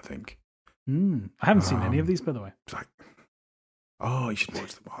movie, I think. I haven't seen any of these, by the way. It's like, you should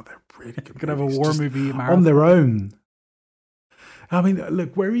watch them. Oh, they're really good. Could have a war movie marathon. On their own. I mean,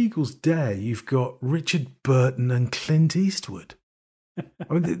 look, Where Eagles Dare, you've got Richard Burton and Clint Eastwood.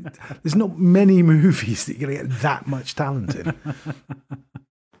 I mean, there's not many movies that you're going to get that much talent in.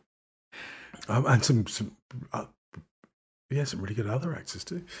 And some really good other actors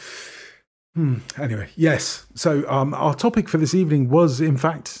too. Anyway, yes. So our topic for this evening was, in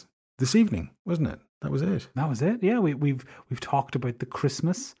fact, this evening, wasn't it? That was it. That was it. Yeah, we've talked about the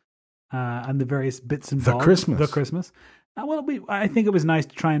Christmas and the various bits involved. The Christmas. Well, I think it was nice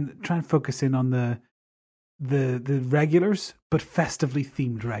to try and focus in on the regulars, but festively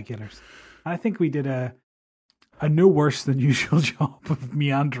themed regulars. And I think we did a no worse than usual job of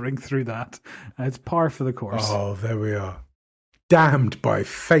meandering through that. It's par for the course. Oh, there we are. Damned by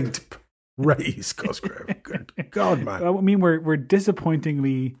faint praise, Cosgrove. Good God, man. I mean, we're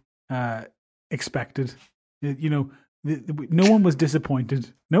disappointingly expected. No one was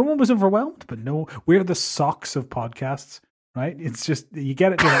disappointed. No one was overwhelmed, but we're the socks of podcasts, right? It's just, you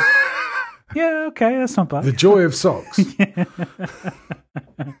get it. You're like, yeah, okay, that's not bad. The joy of socks.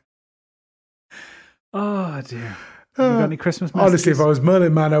 Oh, dear. Have you got any Christmas messages? Honestly, if I was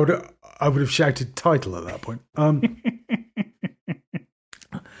Merlin Man, I would have shouted title at that point.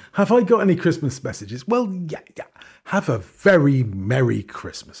 Have I got any Christmas messages? Well, yeah. Have a very Merry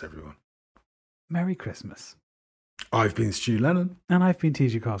Christmas, everyone. Merry Christmas. I've been Stu Lennon. And I've been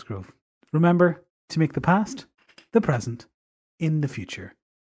TJ Cosgrove. Remember to make the past, the present, in the future.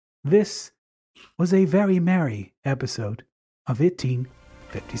 This was a very merry episode of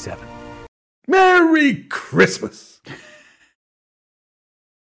 1857. Merry Christmas!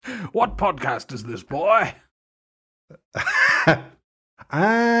 What podcast is this, boy?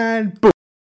 And boom.